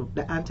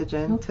 the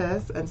antigen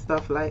tests and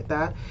stuff like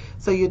that.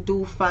 So you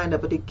do find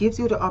that, but it gives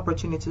you the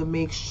opportunity to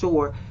make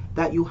sure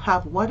that you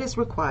have what is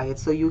required,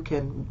 so you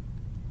can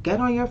get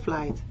on your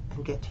flight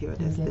and get to your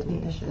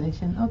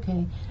destination.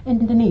 Okay.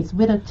 And Denise,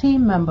 with a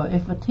team member,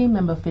 if a team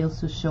member fails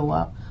to show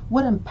up,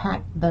 what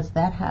impact does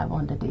that have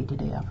on the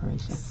day-to-day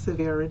operation?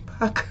 Severe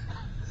impact.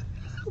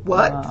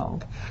 What? Wow.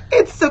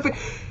 It's severe.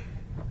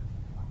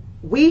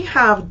 We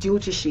have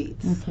duty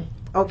sheets.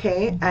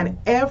 Okay? And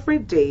every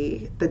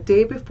day, the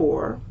day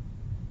before,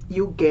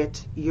 you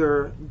get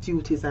your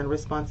duties and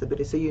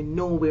responsibilities, so you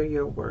know where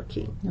you're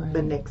working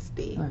the next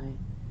day.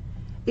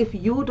 If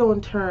you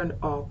don't turn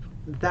up,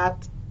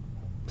 that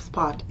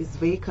spot is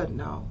vacant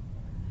now.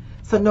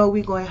 So now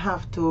we're going to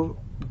have to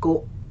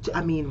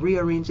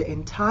rearrange the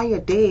entire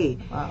day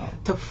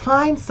to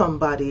find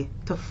somebody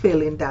to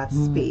fill in that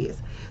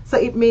space. So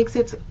it makes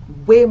it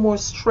way more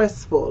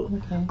stressful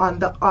on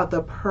the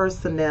other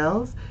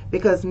personnel,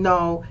 because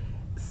now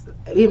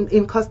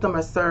in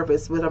customer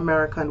service with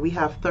American, we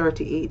have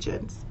 30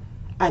 agents,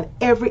 and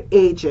every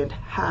agent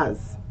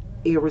has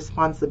a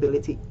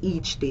responsibility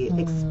each day,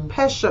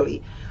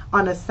 especially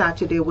on a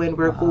Saturday when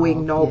we're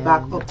going now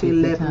back up to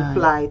 11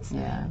 flights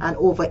and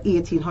over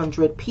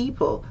 1,800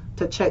 people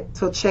to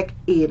check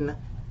in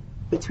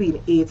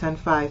between 8 and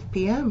 5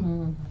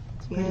 p.m.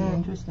 It's pretty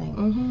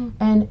interesting.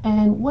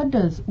 And what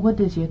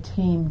does your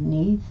team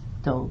need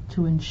though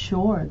to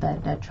ensure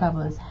that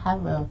travelers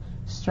have a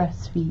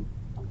stress-free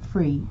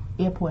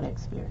airport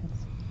experience?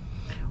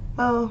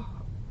 Well,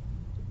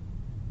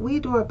 we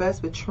do our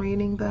best with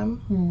training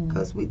them,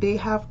 because they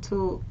have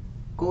to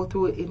go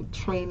through it in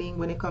training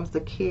when it comes to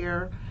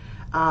care,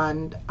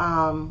 and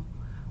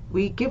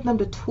we give them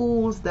the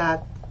tools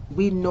that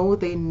we know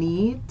they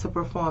need to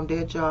perform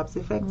their jobs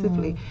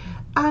effectively,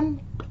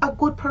 and a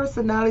good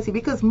personality,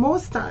 because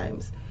most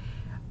times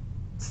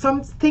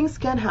some things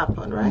can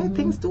happen, right?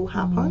 Things do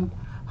happen.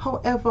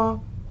 However,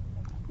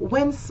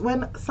 when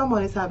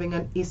someone is having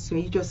an issue,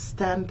 you just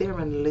stand there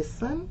and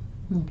listen.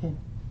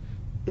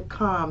 It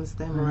calms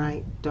them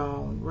right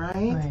down,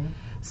 right?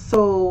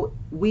 So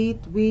we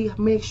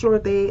make sure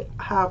they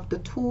have the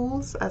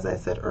tools, as I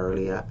said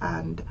earlier,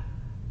 and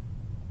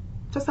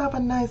just have a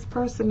nice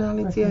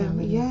personality.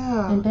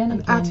 And then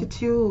an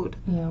attitude.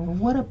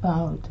 What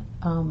about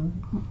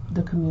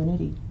the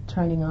community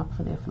turning up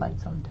for their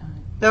flights on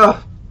time?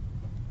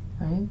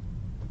 Right?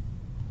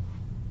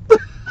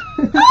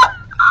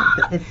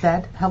 Is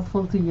that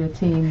helpful to your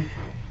team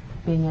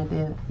being at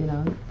their,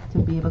 to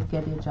be able to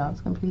get their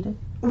jobs completed?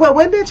 Well,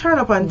 when they turn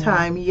up on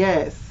time,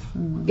 yes.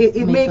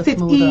 It makes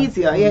it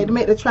easier. It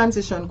makes the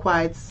transition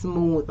quite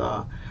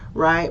smoother,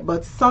 right?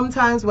 But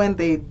sometimes when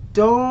they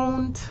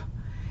don't,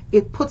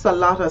 it puts a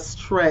lot of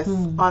stress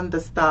on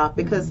the staff,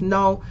 because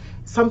now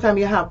sometimes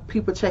you have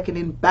people checking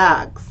in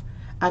bags,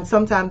 and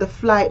sometimes the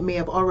flight may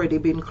have already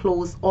been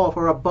closed off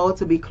or about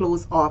to be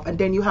closed off, and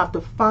then you have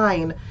to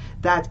find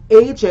that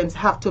agents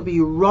have to be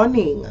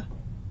running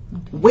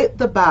with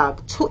the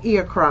bag to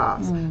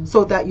aircraft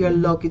so that your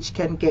luggage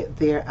can get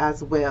there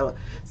as well.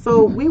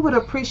 So we would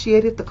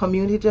appreciate if the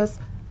community just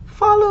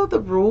follow the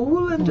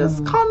rule and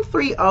just come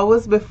 3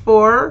 hours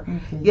before.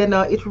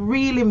 It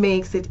really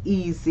makes it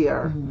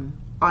easier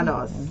on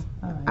us,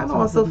 and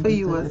also for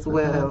you as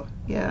well.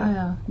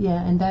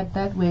 And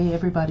that way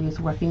everybody is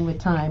working with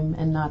time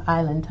and not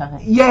island time.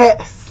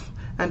 Yes,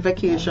 and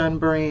vacation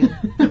brain.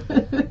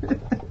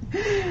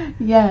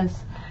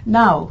 Yes.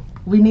 Now,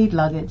 we need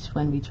luggage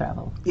when we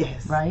travel.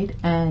 Yes. Right?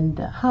 And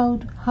how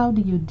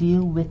do you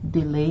deal with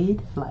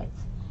delayed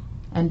flights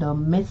and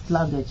missed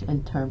luggage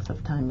in terms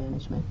of time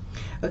management?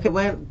 Okay,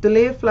 when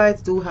delayed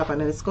flights do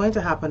happen, and it's going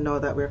to happen now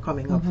that we're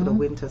coming up for the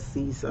winter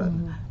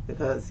season,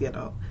 because,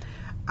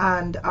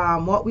 and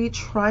what we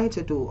try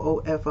to do,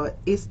 however,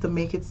 is to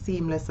make it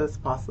seamless as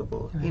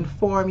possible.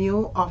 Inform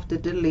you of the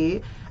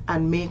delay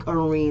and make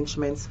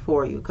arrangements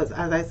for you, because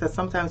as I said,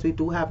 sometimes we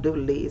do have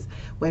delays.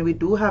 When we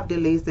do have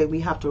delays, then we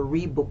have to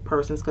rebook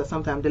persons, because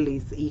sometimes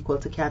delays equal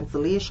to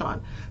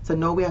cancellation. So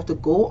now we have to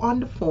go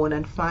on the phone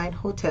and find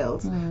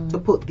hotels to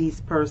put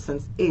these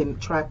persons in,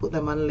 try put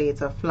them on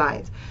later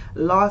flights.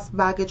 Lost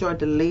baggage or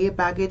delayed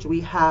baggage,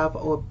 we have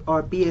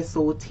our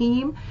BSO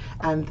team,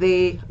 and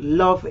they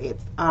love it.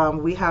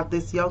 We have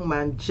this young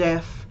man,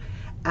 Jeff,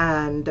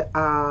 and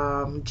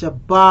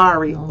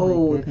Jabari.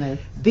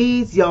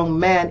 These young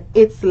men,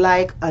 it's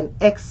like an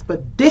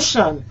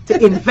expedition to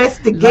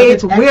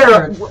investigate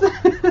where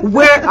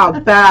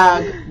a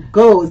bag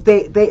goes.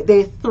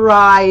 They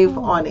thrive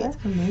on it.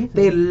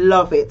 They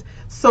love it.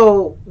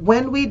 So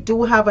when we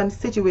do have a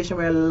situation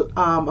where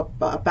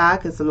a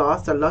bag is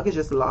lost or luggage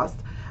is lost,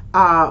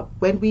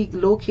 when we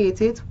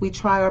locate it, we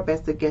try our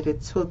best to get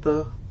it to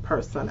the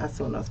person as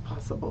soon as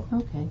possible.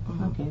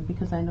 Okay,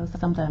 because I know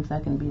sometimes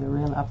that can be a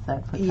real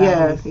upset for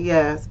travelers.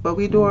 Yes, but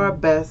we do our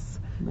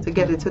best to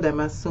get it to them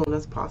as soon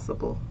as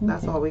possible.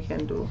 That's all we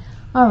can do.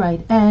 All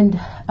right, and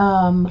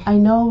I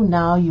know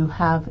now you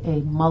have a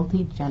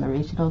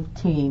multi-generational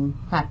team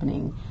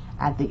happening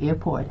at the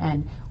airport,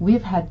 and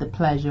we've had the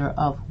pleasure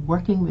of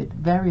working with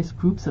various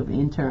groups of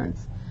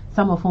interns,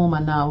 some of whom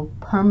are now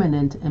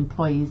permanent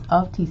employees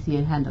of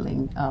TCA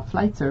handling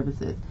flight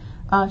services.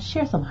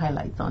 Share some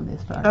highlights on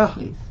this for us,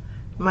 please.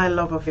 My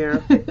love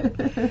affair.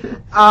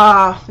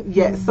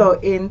 So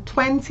in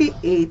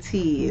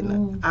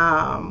 2018,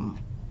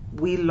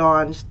 we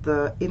launched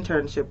the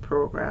internship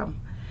program.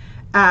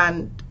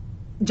 And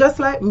just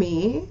like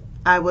me,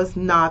 I was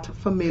not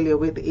familiar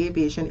with the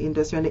aviation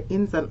industry and the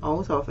ins and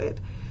outs of it.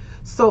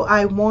 So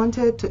I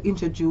wanted to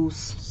introduce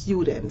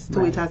students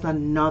to it as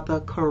another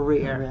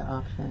career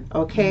option.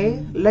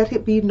 Okay? Let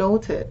it be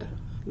noted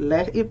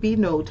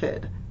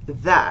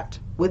that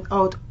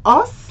without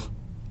us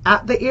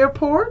at the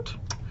airport,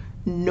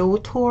 no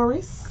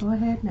tourists, Go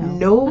ahead now.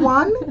 no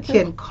one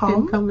can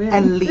come in.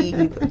 and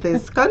leave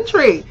this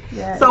country.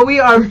 Yes. So we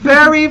are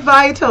very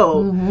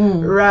vital,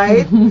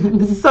 right?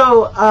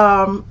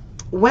 So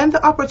when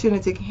the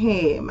opportunity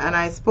came, and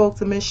I spoke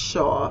to Miss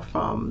Shaw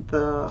from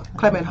the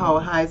Clement Howell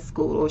High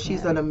School,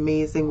 she's an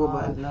amazing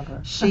woman. I love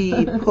her.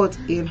 She put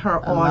in her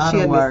A all, lot she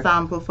of had the work.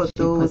 sample for She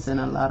puts in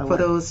a lot of work.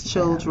 those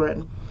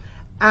children.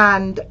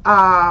 And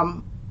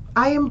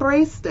I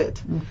embraced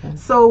it. Okay.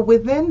 So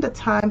within the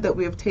time that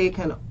we have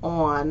taken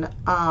on,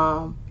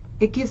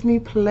 it gives me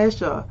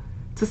pleasure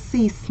to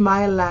see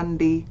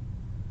Smilandy,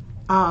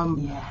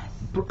 Yes.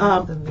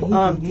 That's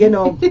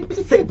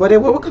amazing. say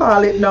whatever we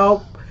call it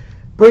now,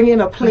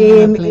 bringing a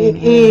plane,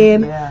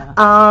 in,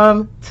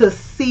 to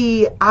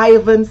see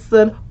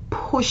Iverson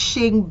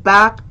pushing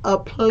back a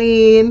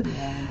plane.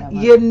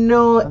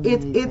 Yeah,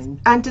 it's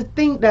and to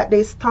think that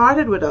they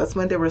started with us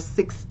when they were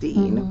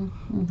 16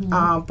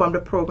 from the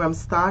program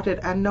started,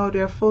 and now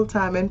they're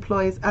full-time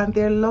employees and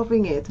they're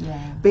loving it.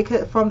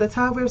 Because from the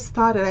time we've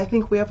started, I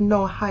think we have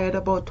now hired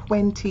about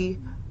 20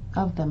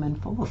 of them in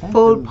full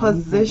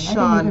position.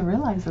 I didn't even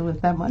realize it was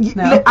that much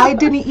now. I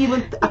didn't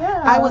even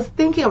I was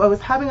thinking, I was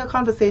having a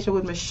conversation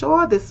with Ms.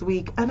 Shaw this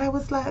week, and I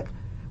was like,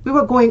 we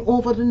were going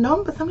over the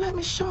numbers. I'm like,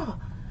 Ms. Shaw,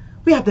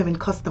 we have them in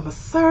customer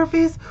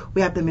service,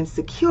 we have them in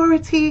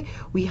security,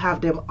 we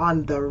have them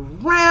on the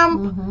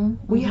ramp,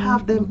 we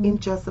have them in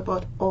just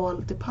about all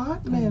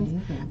departments.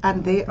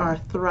 And they are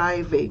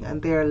thriving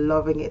and they're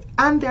loving it.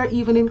 And they're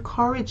even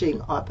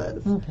encouraging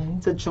others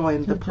to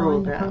join the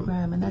program.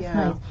 And that's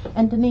nice.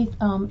 And Denise,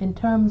 in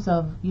terms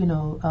of,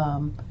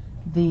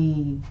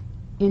 the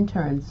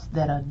interns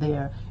that are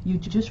there, you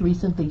just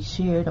recently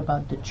shared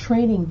about the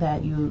training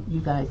that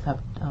you guys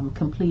have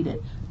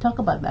completed. Talk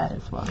about that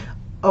as well.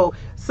 Oh,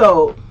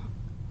 so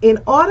in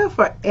order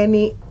for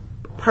any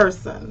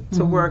person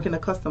to work in a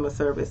customer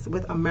service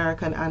with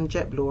American and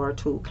JetBlue, our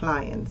two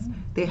clients,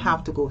 they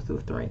have to go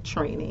through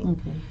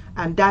training.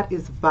 And that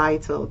is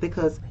vital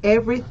because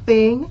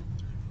everything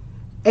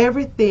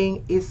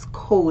is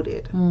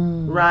coded,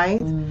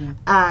 right?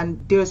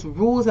 And there's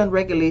rules and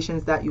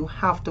regulations that you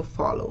have to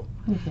follow.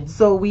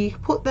 So we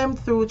put them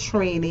through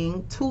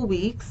training 2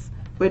 weeks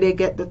where they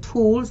get the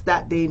tools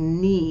that they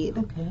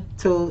need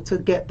to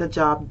get the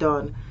job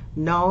done.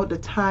 Now the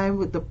time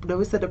with the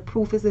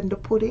proof is in the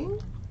pudding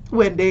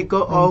when they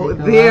go out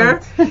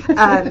there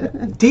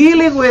and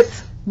dealing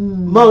with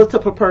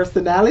multiple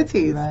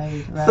personalities.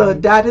 Right. So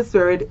that is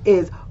where it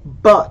is.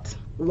 But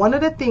one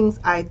of the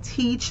things I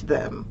teach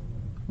them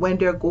when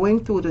they're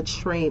going through the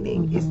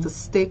training is to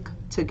stick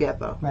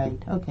together. Right.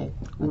 Okay.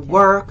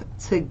 Work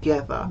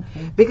together.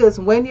 Because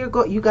when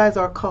you guys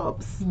are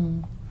cubs,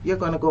 you're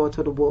going to go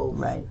to the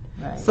wolves. Right.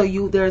 So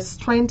there's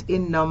strength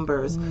in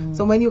numbers.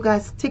 So when you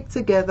guys stick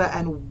together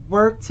and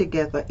work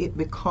together, it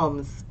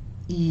becomes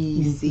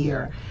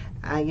easier.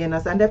 And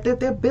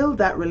they build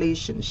that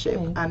relationship,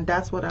 and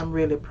that's what I'm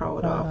really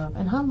proud of.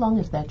 And how long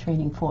is that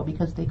training for?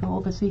 Because they go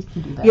overseas to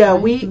do that. Yeah,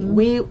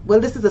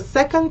 right? This is the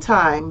second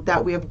time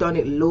that we have done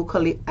it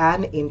locally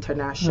and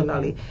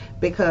internationally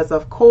because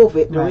of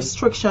COVID, the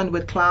restriction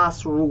with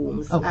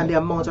classrooms and the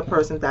amount of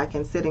persons that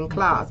can sit in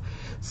class.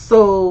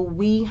 So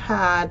we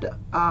had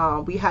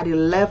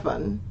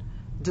 11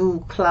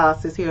 do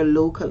classes here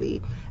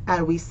locally,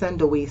 and we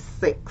send away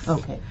 6.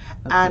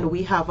 And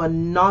we have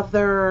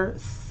another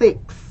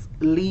 6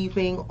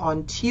 leaving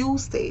on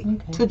Tuesday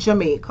to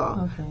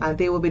Jamaica, and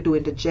they will be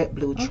doing the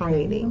JetBlue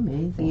training.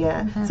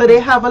 Amazing. So they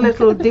have a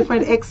little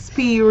different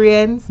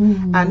experience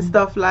and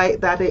stuff like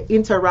that. They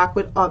interact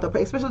with other,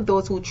 especially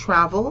those who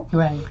travel.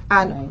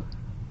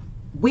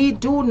 We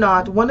do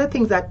not. One of the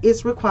things that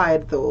is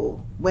required,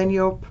 though, when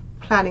you're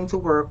planning to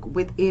work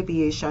with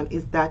aviation,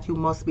 is that you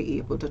must be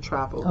able to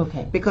travel.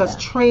 Because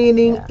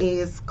training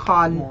is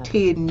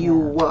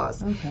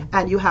continuous,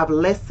 and you have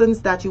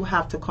lessons that you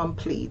have to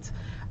complete.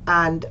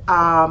 And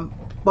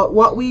but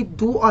what we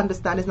do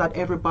understand is not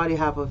everybody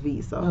have a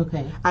visa,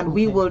 and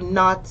we will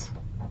not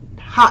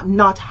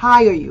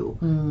hire you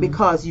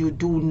because you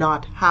do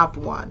not have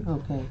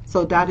one.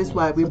 So that is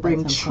why we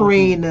bring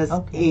trainers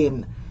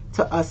in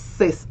to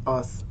assist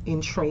us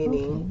in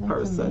training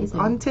persons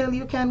until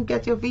you can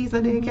get your visa,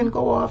 then you can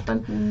go off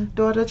and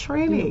do the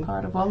training. You're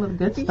part of all of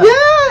the good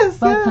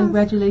stuff. Well,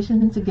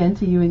 congratulations again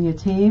to you and your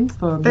team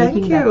for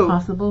making that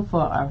possible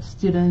for our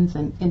students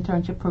and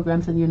internship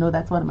programs, and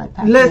that's one of my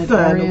passionate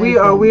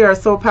areas. We are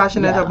so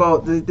passionate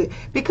about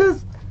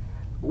because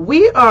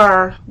we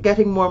are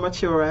getting more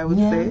mature, I would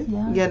say,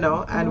 yeah, you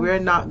know, and we're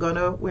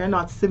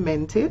not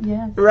cemented,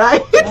 Yes.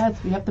 right?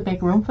 Yes, we have to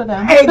make room for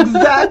them.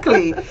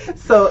 Exactly.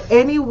 So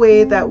any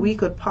way that we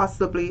could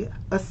possibly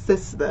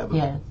assist them,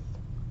 Yes,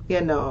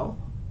 you know,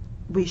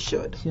 we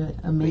should.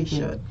 amazing. We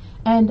should.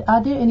 And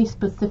are there any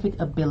specific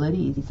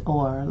abilities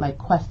or like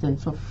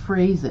questions or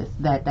phrases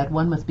that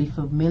one must be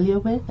familiar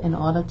with in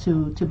order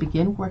to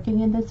begin working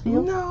in this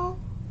field? No.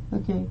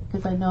 Okay,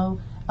 because I know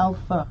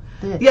alpha.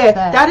 This, Yeah,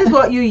 that is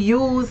what you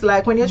use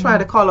like when you're trying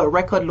to Mm-hmm. call out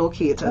record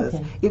locators.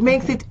 Okay, It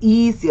makes it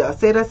easier.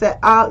 Say that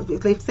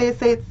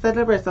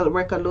the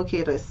record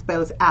locator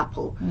spells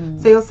apple.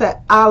 So you'll say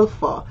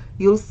alpha,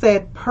 you'll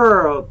say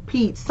pearl,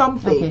 peach,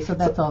 something. Okay, so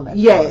that's all that.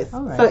 Yes.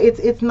 All right. So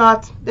it's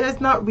not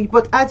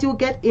but as you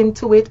get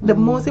into it, the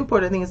most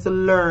important thing is to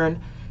learn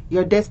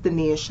your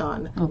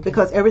destination, Okay.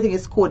 because everything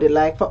is coded.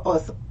 Like for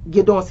us,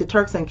 you don't see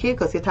Turks and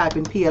Caicos, you type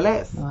in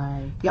PLS.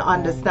 Right. You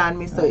understand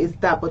me? So it's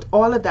that, but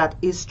all of that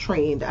is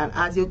trained, and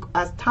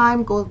as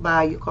time goes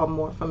by, you become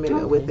more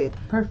familiar with it.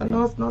 Perfect.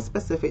 No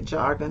specific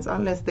jargons,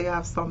 unless they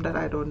have some that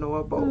I don't know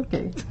about.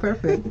 Okay,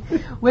 perfect.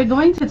 We're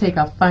going to take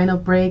our final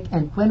break,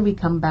 and when we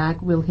come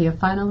back, we'll hear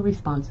final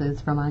responses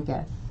from our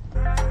guests.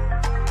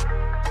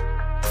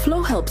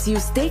 Flow helps you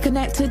stay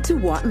connected to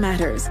what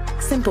matters.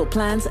 Simple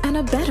plans and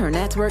a better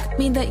network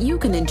mean that you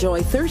can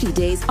enjoy 30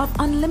 days of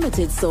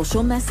unlimited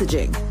social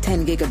messaging,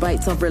 10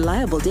 gigabytes of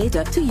reliable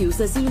data to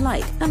use as you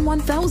like, and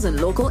 1,000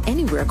 local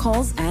anywhere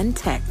calls and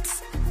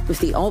texts. With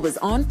the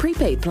always-on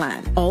prepaid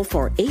plan, all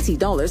for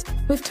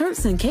 $80 with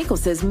Turks and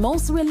Caicos'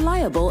 most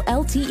reliable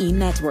LTE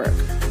network.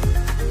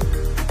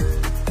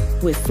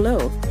 With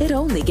Flow, it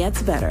only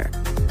gets better.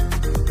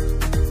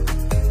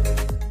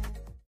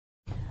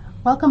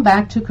 Welcome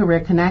back to Career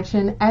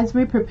Connection. As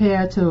we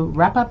prepare to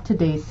wrap up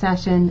today's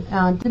session,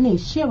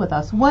 Denise, share with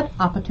us what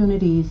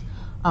opportunities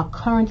are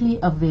currently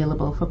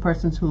available for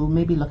persons who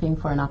may be looking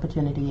for an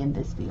opportunity in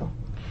this field.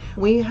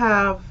 We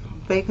have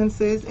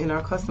vacancies in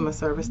our customer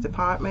service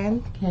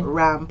department, Okay.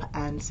 ramp,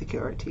 and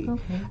security.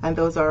 Okay. And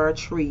those are our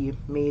three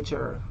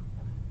major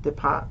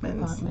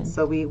departments.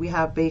 So we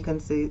have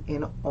vacancies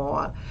in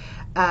all.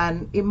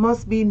 And it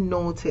must be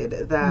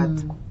noted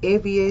that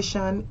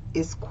aviation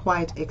is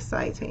quite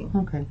exciting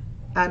Okay.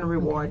 and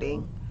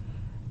rewarding.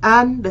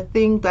 And the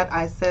thing that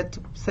I said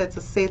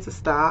to say to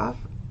staff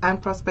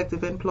and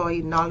prospective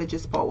employee, knowledge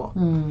is power.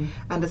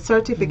 And the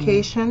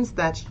certifications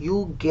that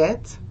you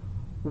get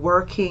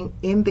working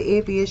in the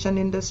aviation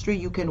industry,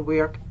 you can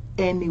work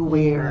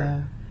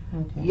anywhere. Yeah.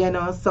 Okay. You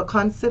know, so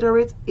consider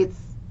it's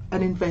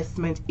an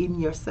investment in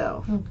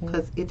yourself, Okay.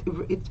 because it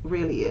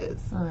really is.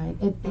 All right.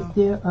 Is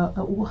there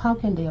how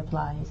can they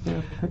apply? Is there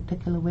a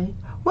particular way?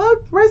 Well,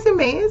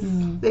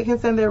 resumes. They can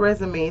send their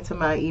resume to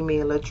my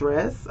email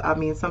address. I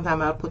mean,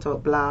 sometimes I'll put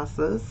out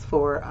blasts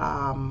for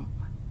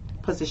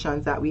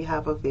positions that we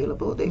have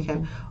available. They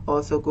can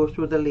also go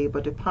through the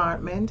labor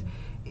department.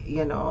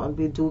 You know, and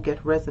we do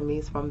get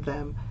resumes from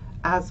them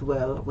as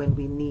well when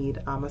we need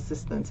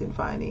assistance in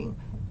finding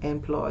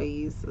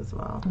employees as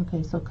well.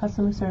 Okay, so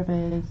customer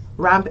service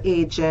Ramp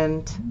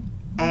agent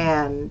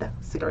and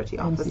security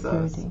and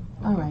officers. security.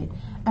 All right.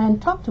 And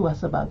talk to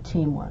us about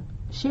teamwork.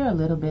 Share a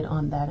little bit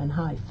on that and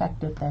how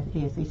effective that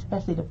is,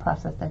 especially the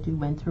process that you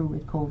went through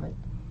with COVID.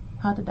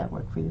 How did that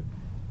work for you?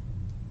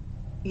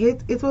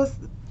 It was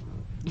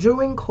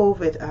during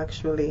COVID,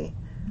 actually.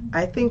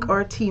 I think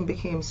our team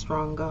became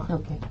stronger.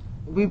 Okay.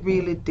 We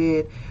really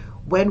did.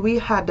 When we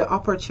had the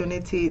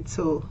opportunity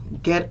to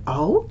get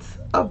out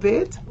a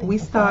bit, we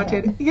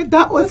started. Yeah,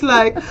 that was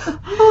like,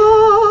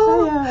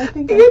 oh, Yeah, I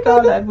think I saw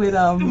that with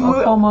a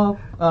former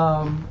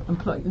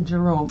employee,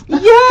 Jerome.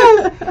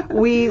 Yes,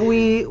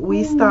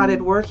 we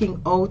started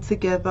working out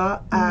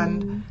together,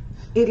 and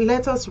it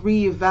let us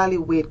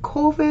reevaluate.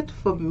 COVID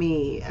for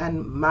me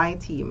and my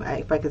team,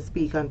 if I could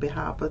speak on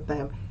behalf of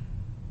them,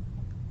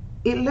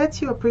 it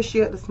lets you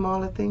appreciate the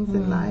smaller things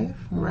in life,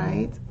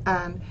 right?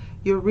 And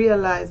you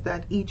realize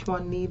that each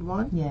one need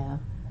one. Yeah.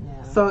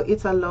 So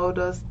it's allowed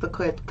us to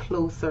get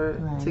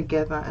closer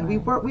together, and we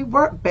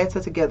work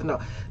better together. No,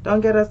 don't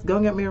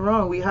get me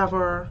wrong. We have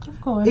our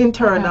course,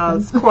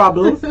 internal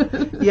squabbles.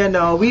 You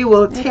know, we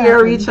will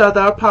tear each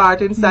other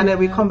apart inside, and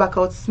we come back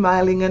out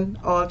smiling and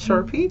all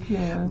chirpy.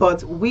 Yeah.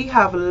 But we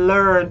have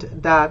learned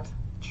that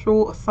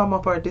through some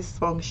of our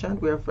dysfunction,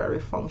 we're very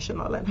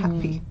functional and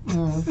happy.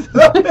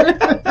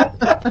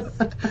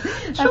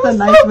 That's a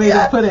nice way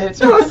to put it.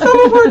 Through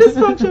some of our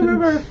dysfunction, we're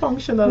very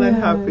functional and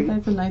happy.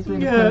 That's a nice way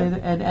to put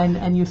it.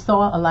 And you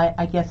saw a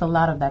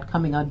lot of that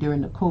coming out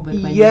during the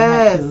COVID when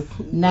Yes, you had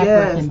to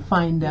network yes. and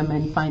find them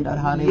and find out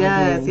how they were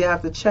Yes, doing. you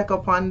have to check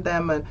up on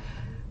them, and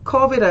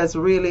COVID has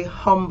really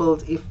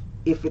humbled.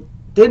 If it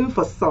didn't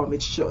for some,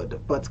 it should.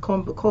 But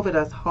COVID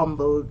has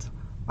humbled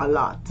a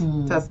lot.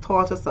 It has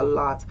taught us a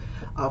lot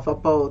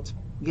about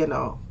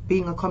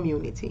being a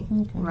community,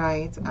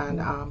 right,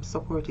 and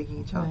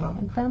supporting each other. Right.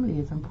 And family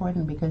is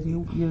important because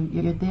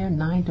you're there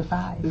 9 to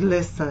 5.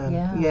 Listen,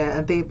 Yeah.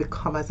 and they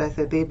become, as I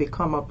said, they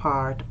become a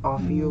part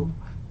of you.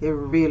 They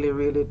really,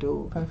 really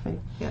do.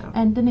 Perfect. Yeah.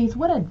 And Denise,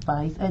 what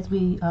advice, as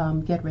we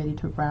get ready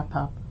to wrap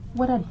up,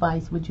 what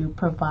advice would you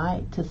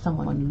provide to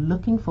someone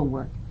looking for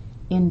work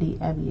in the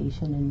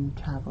aviation and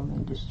travel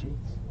industries?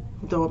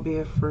 Don't be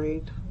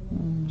afraid.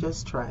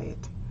 Just try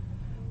it.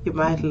 You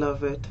might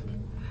love it.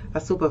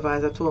 A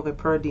supervisor told me,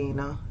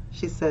 Perdina,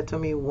 she said to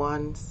me,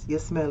 once you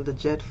smell the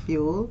jet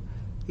fuel,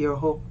 you're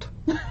hooked.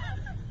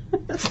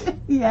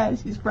 Yeah,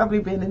 she's probably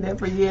been in there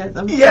for years.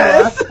 I'm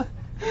Yes. sure.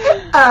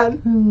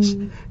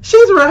 And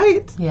she's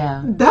right.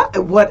 Yeah,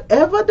 That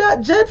whatever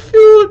that jet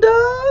fuel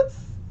does.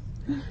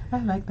 I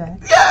like that.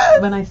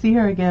 Yes. When I see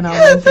her again, I'll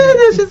Yes, mention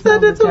it. she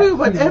said it to me. Jet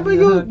Whatever fuel,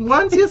 you, you're hooked.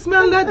 once you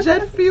smell that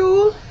jet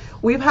fuel,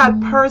 we've had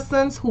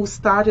persons who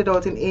started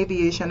out in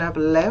aviation have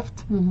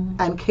left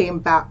and came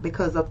back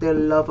because of their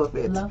love of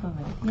it. Love of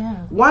it,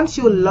 yeah. Once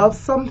you love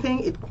something,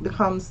 it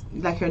becomes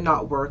like you're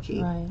not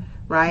working, Right.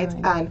 right?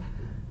 And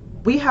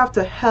we have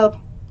to help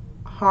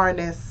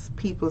harness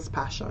people's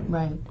passion.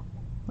 Right.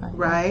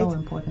 Right? That's so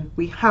important.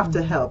 We have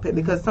to help it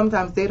because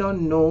sometimes they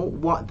don't know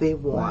what they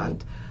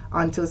want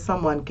until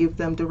someone give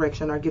them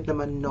direction or give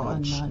them a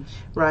nudge,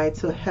 right,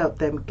 to help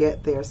them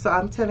get there. So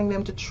I'm telling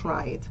them to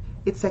try it.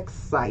 It's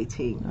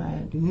exciting.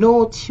 Right.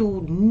 No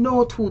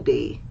two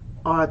days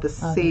are the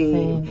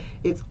same.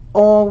 It's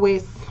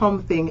always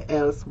something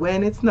else.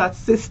 When it's not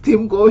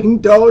system going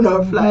down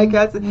or fly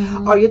cats,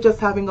 or you're just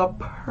having a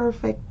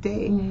perfect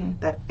day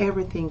that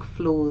everything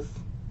flows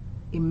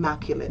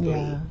immaculately.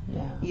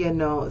 Yeah. You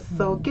know,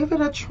 so give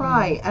it a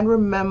try and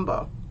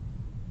remember,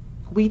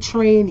 we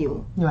train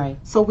you. Right.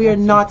 So we are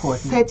That's not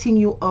important. setting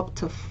you up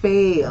to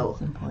fail.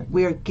 That's important.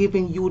 We are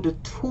giving you the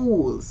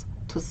tools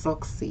to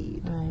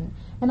succeed. Right.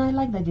 And I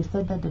like that you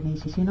said that,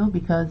 Denise, you know,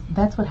 because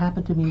that's what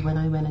happened to me when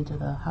I went into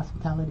the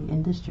hospitality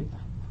industry.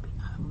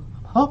 I'm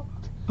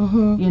hooked,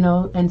 you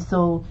know, and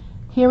so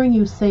hearing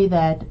you say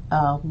that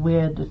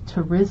where the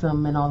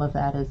tourism and all of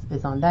that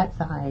is on that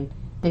side,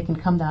 they can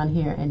come down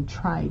here and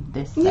try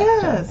this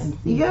sector and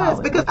see how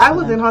it because works I for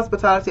was them. in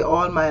hospitality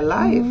all my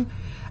life,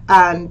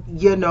 and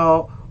you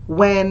know,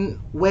 when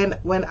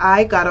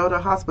I got out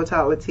of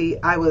hospitality,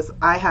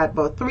 I had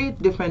about 3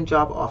 different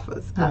job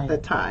offers at the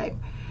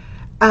time,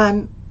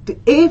 and the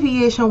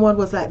aviation one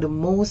was like the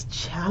most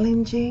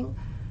challenging,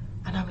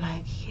 and I'm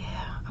like,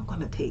 yeah, I'm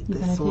gonna take You're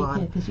this gonna one.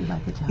 take it 'cause you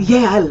like the challenge.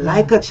 Yeah, I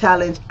like a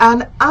challenge,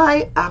 and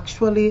I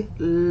actually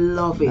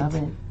love it. Love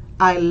it.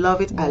 I love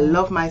it. I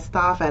love my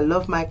staff. I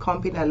love my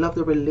company. I love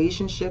the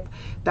relationship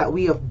that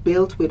we have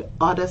built with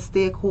other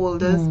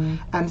stakeholders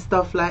and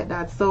stuff like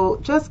that. So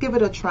just give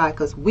it a try,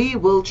 because we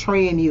will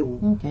train you.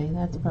 Okay,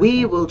 that's perfect.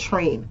 We will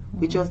train.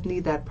 We just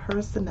need that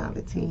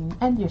personality.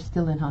 And you're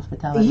still in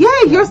hospitality.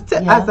 Yeah, you're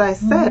still, Yeah. as I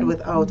said,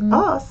 without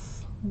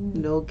us,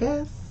 no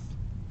guests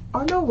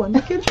or no one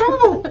can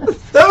travel.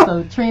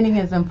 So training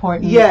is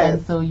important. Yes.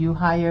 And so you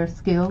hire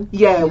skills.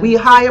 Yeah, we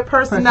hire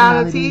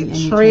personality, and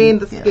you train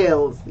the skills.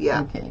 skills.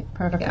 Yeah. Okay,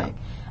 perfect. Yeah.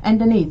 And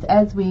Denise,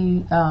 as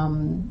we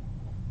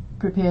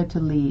prepare to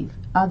leave,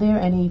 are there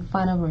any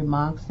final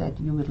remarks that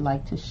you would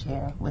like to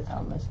share with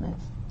our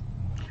listeners?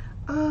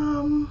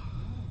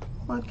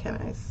 What can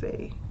I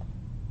say?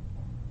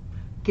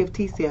 Give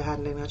TCA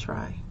handling a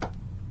try.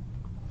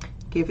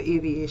 Give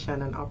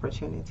aviation an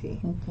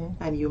opportunity, Okay.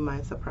 and you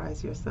might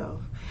surprise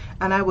yourself.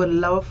 And I would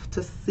love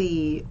to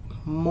see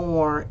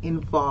more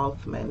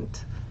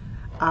involvement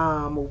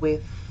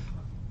with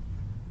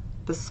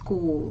the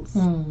schools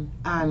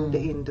and the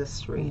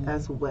industry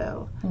as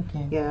well.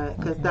 Okay. Yeah,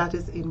 because Okay. that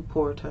is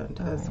important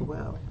as right.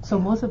 well. So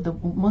most of the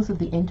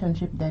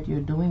internship that you're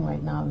doing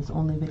right now is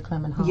only with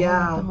Clement Holland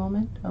Yeah. at the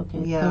moment?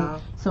 Okay. Yeah.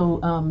 So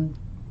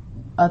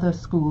other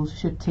schools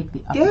should take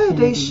the opportunity Yeah,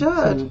 they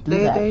should. to do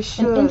They- that they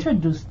should. and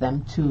introduce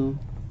them to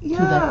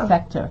that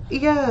sector.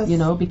 Yes. You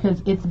know,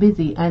 because it's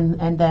busy,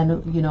 and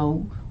then, you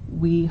know,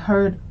 we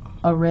heard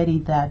already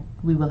that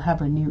we will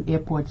have a new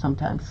airport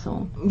sometime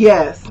soon.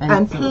 Yes, And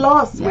and so,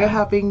 plus yeah. we're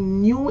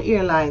having new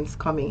airlines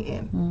coming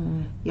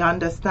in. You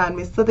understand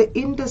me? So the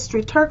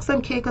industry, Turks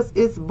and Caicos,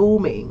 is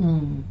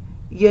booming.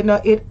 You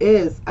know, it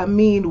is. I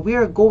mean,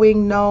 we're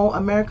going now.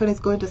 American is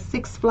going to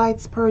 6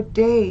 flights per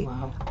day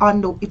Wow.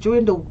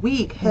 during the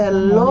week. Is the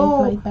Hello.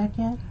 morning flight back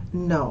yet?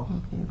 No.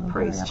 Okay, well,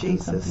 Praise hurry up and do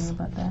Jesus.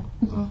 something about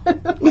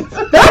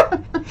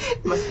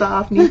that. My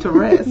staff need to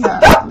rest.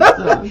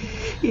 Yeah,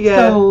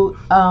 Yeah. So,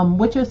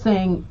 what you're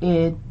saying,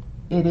 it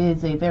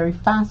is a very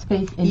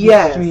fast-paced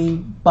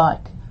industry,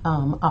 but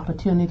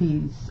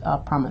opportunities are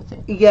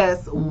promising.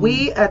 Yes,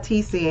 we at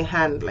TCA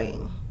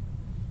Handling,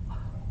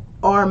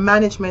 our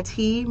management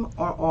team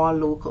are all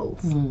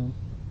locals,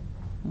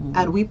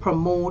 and we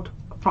promote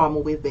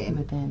from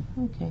within,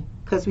 Okay.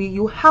 because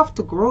you have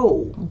to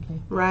grow, Okay.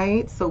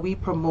 right? So we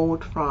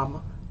promote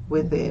from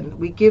within.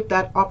 We give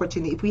that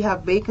opportunity. If we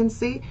have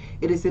vacancy,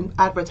 it is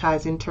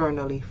advertised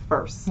internally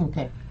first,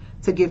 Okay.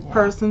 to give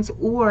persons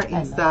who are love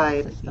that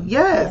inside, system.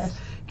 yes,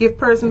 give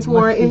persons It who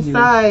are must be used.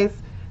 inside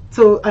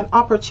to an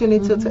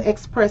opportunity to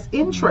express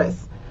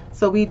interest.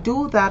 So we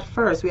do that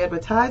first. We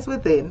advertise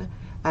within,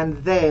 and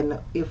then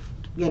if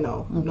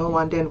no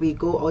one, then we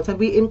go out and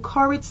we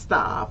encourage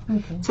staff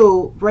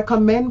to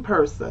recommend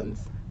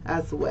persons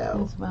as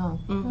well. All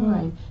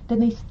right.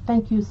 Denise,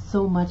 thank you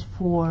so much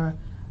for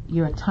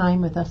your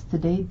time with us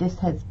today. This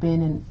has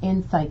been an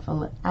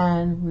insightful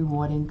and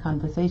rewarding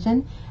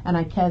conversation, and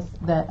I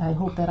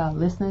hope that our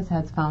listeners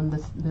has found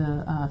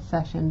the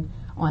session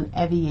on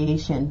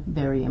aviation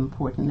very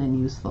important and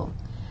useful.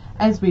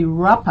 As we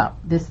wrap up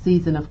this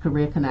season of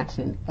Career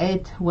Connection,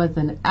 it was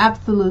an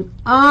absolute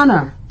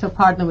honor to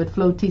partner with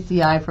Flow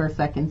TCI for a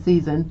second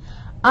season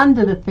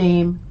under the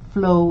theme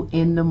Flow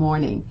in the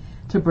Morning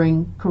to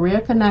bring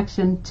Career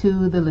Connection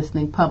to the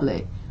listening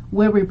public,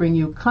 where we bring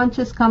you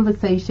conscious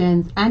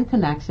conversations and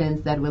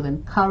connections that will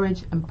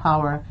encourage,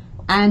 empower,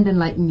 and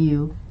enlighten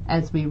you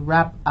as we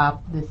wrap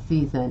up this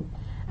season.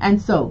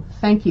 And so,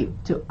 thank you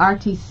to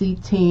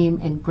RTC team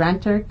in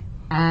Grand Turk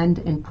and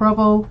in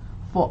Provo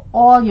for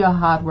all your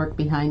hard work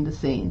behind the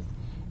scenes.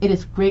 It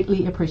is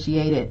greatly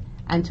appreciated.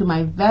 And to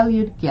my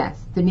valued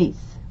guest,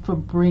 Denise, for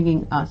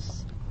bringing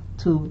us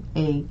to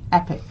a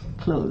epic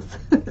close.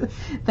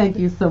 Thank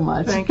you so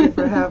much. Thank you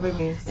for having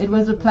me. It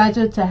was a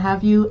pleasure to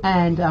have you.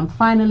 And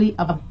finally,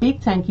 a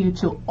big thank you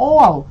to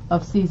all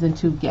of Season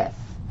 2 guests.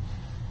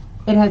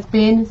 It has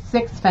been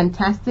 6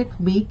 fantastic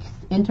weeks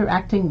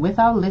interacting with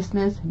our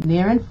listeners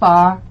near and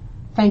far.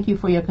 Thank you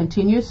for your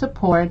continued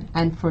support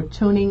and for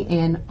tuning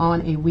in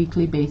on a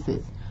weekly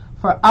basis.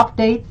 For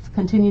updates,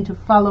 continue to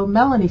follow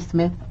Melanie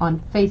Smith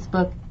on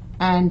Facebook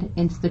and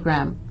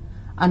Instagram.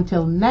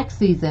 Until next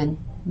season,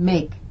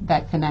 make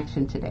that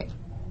connection today.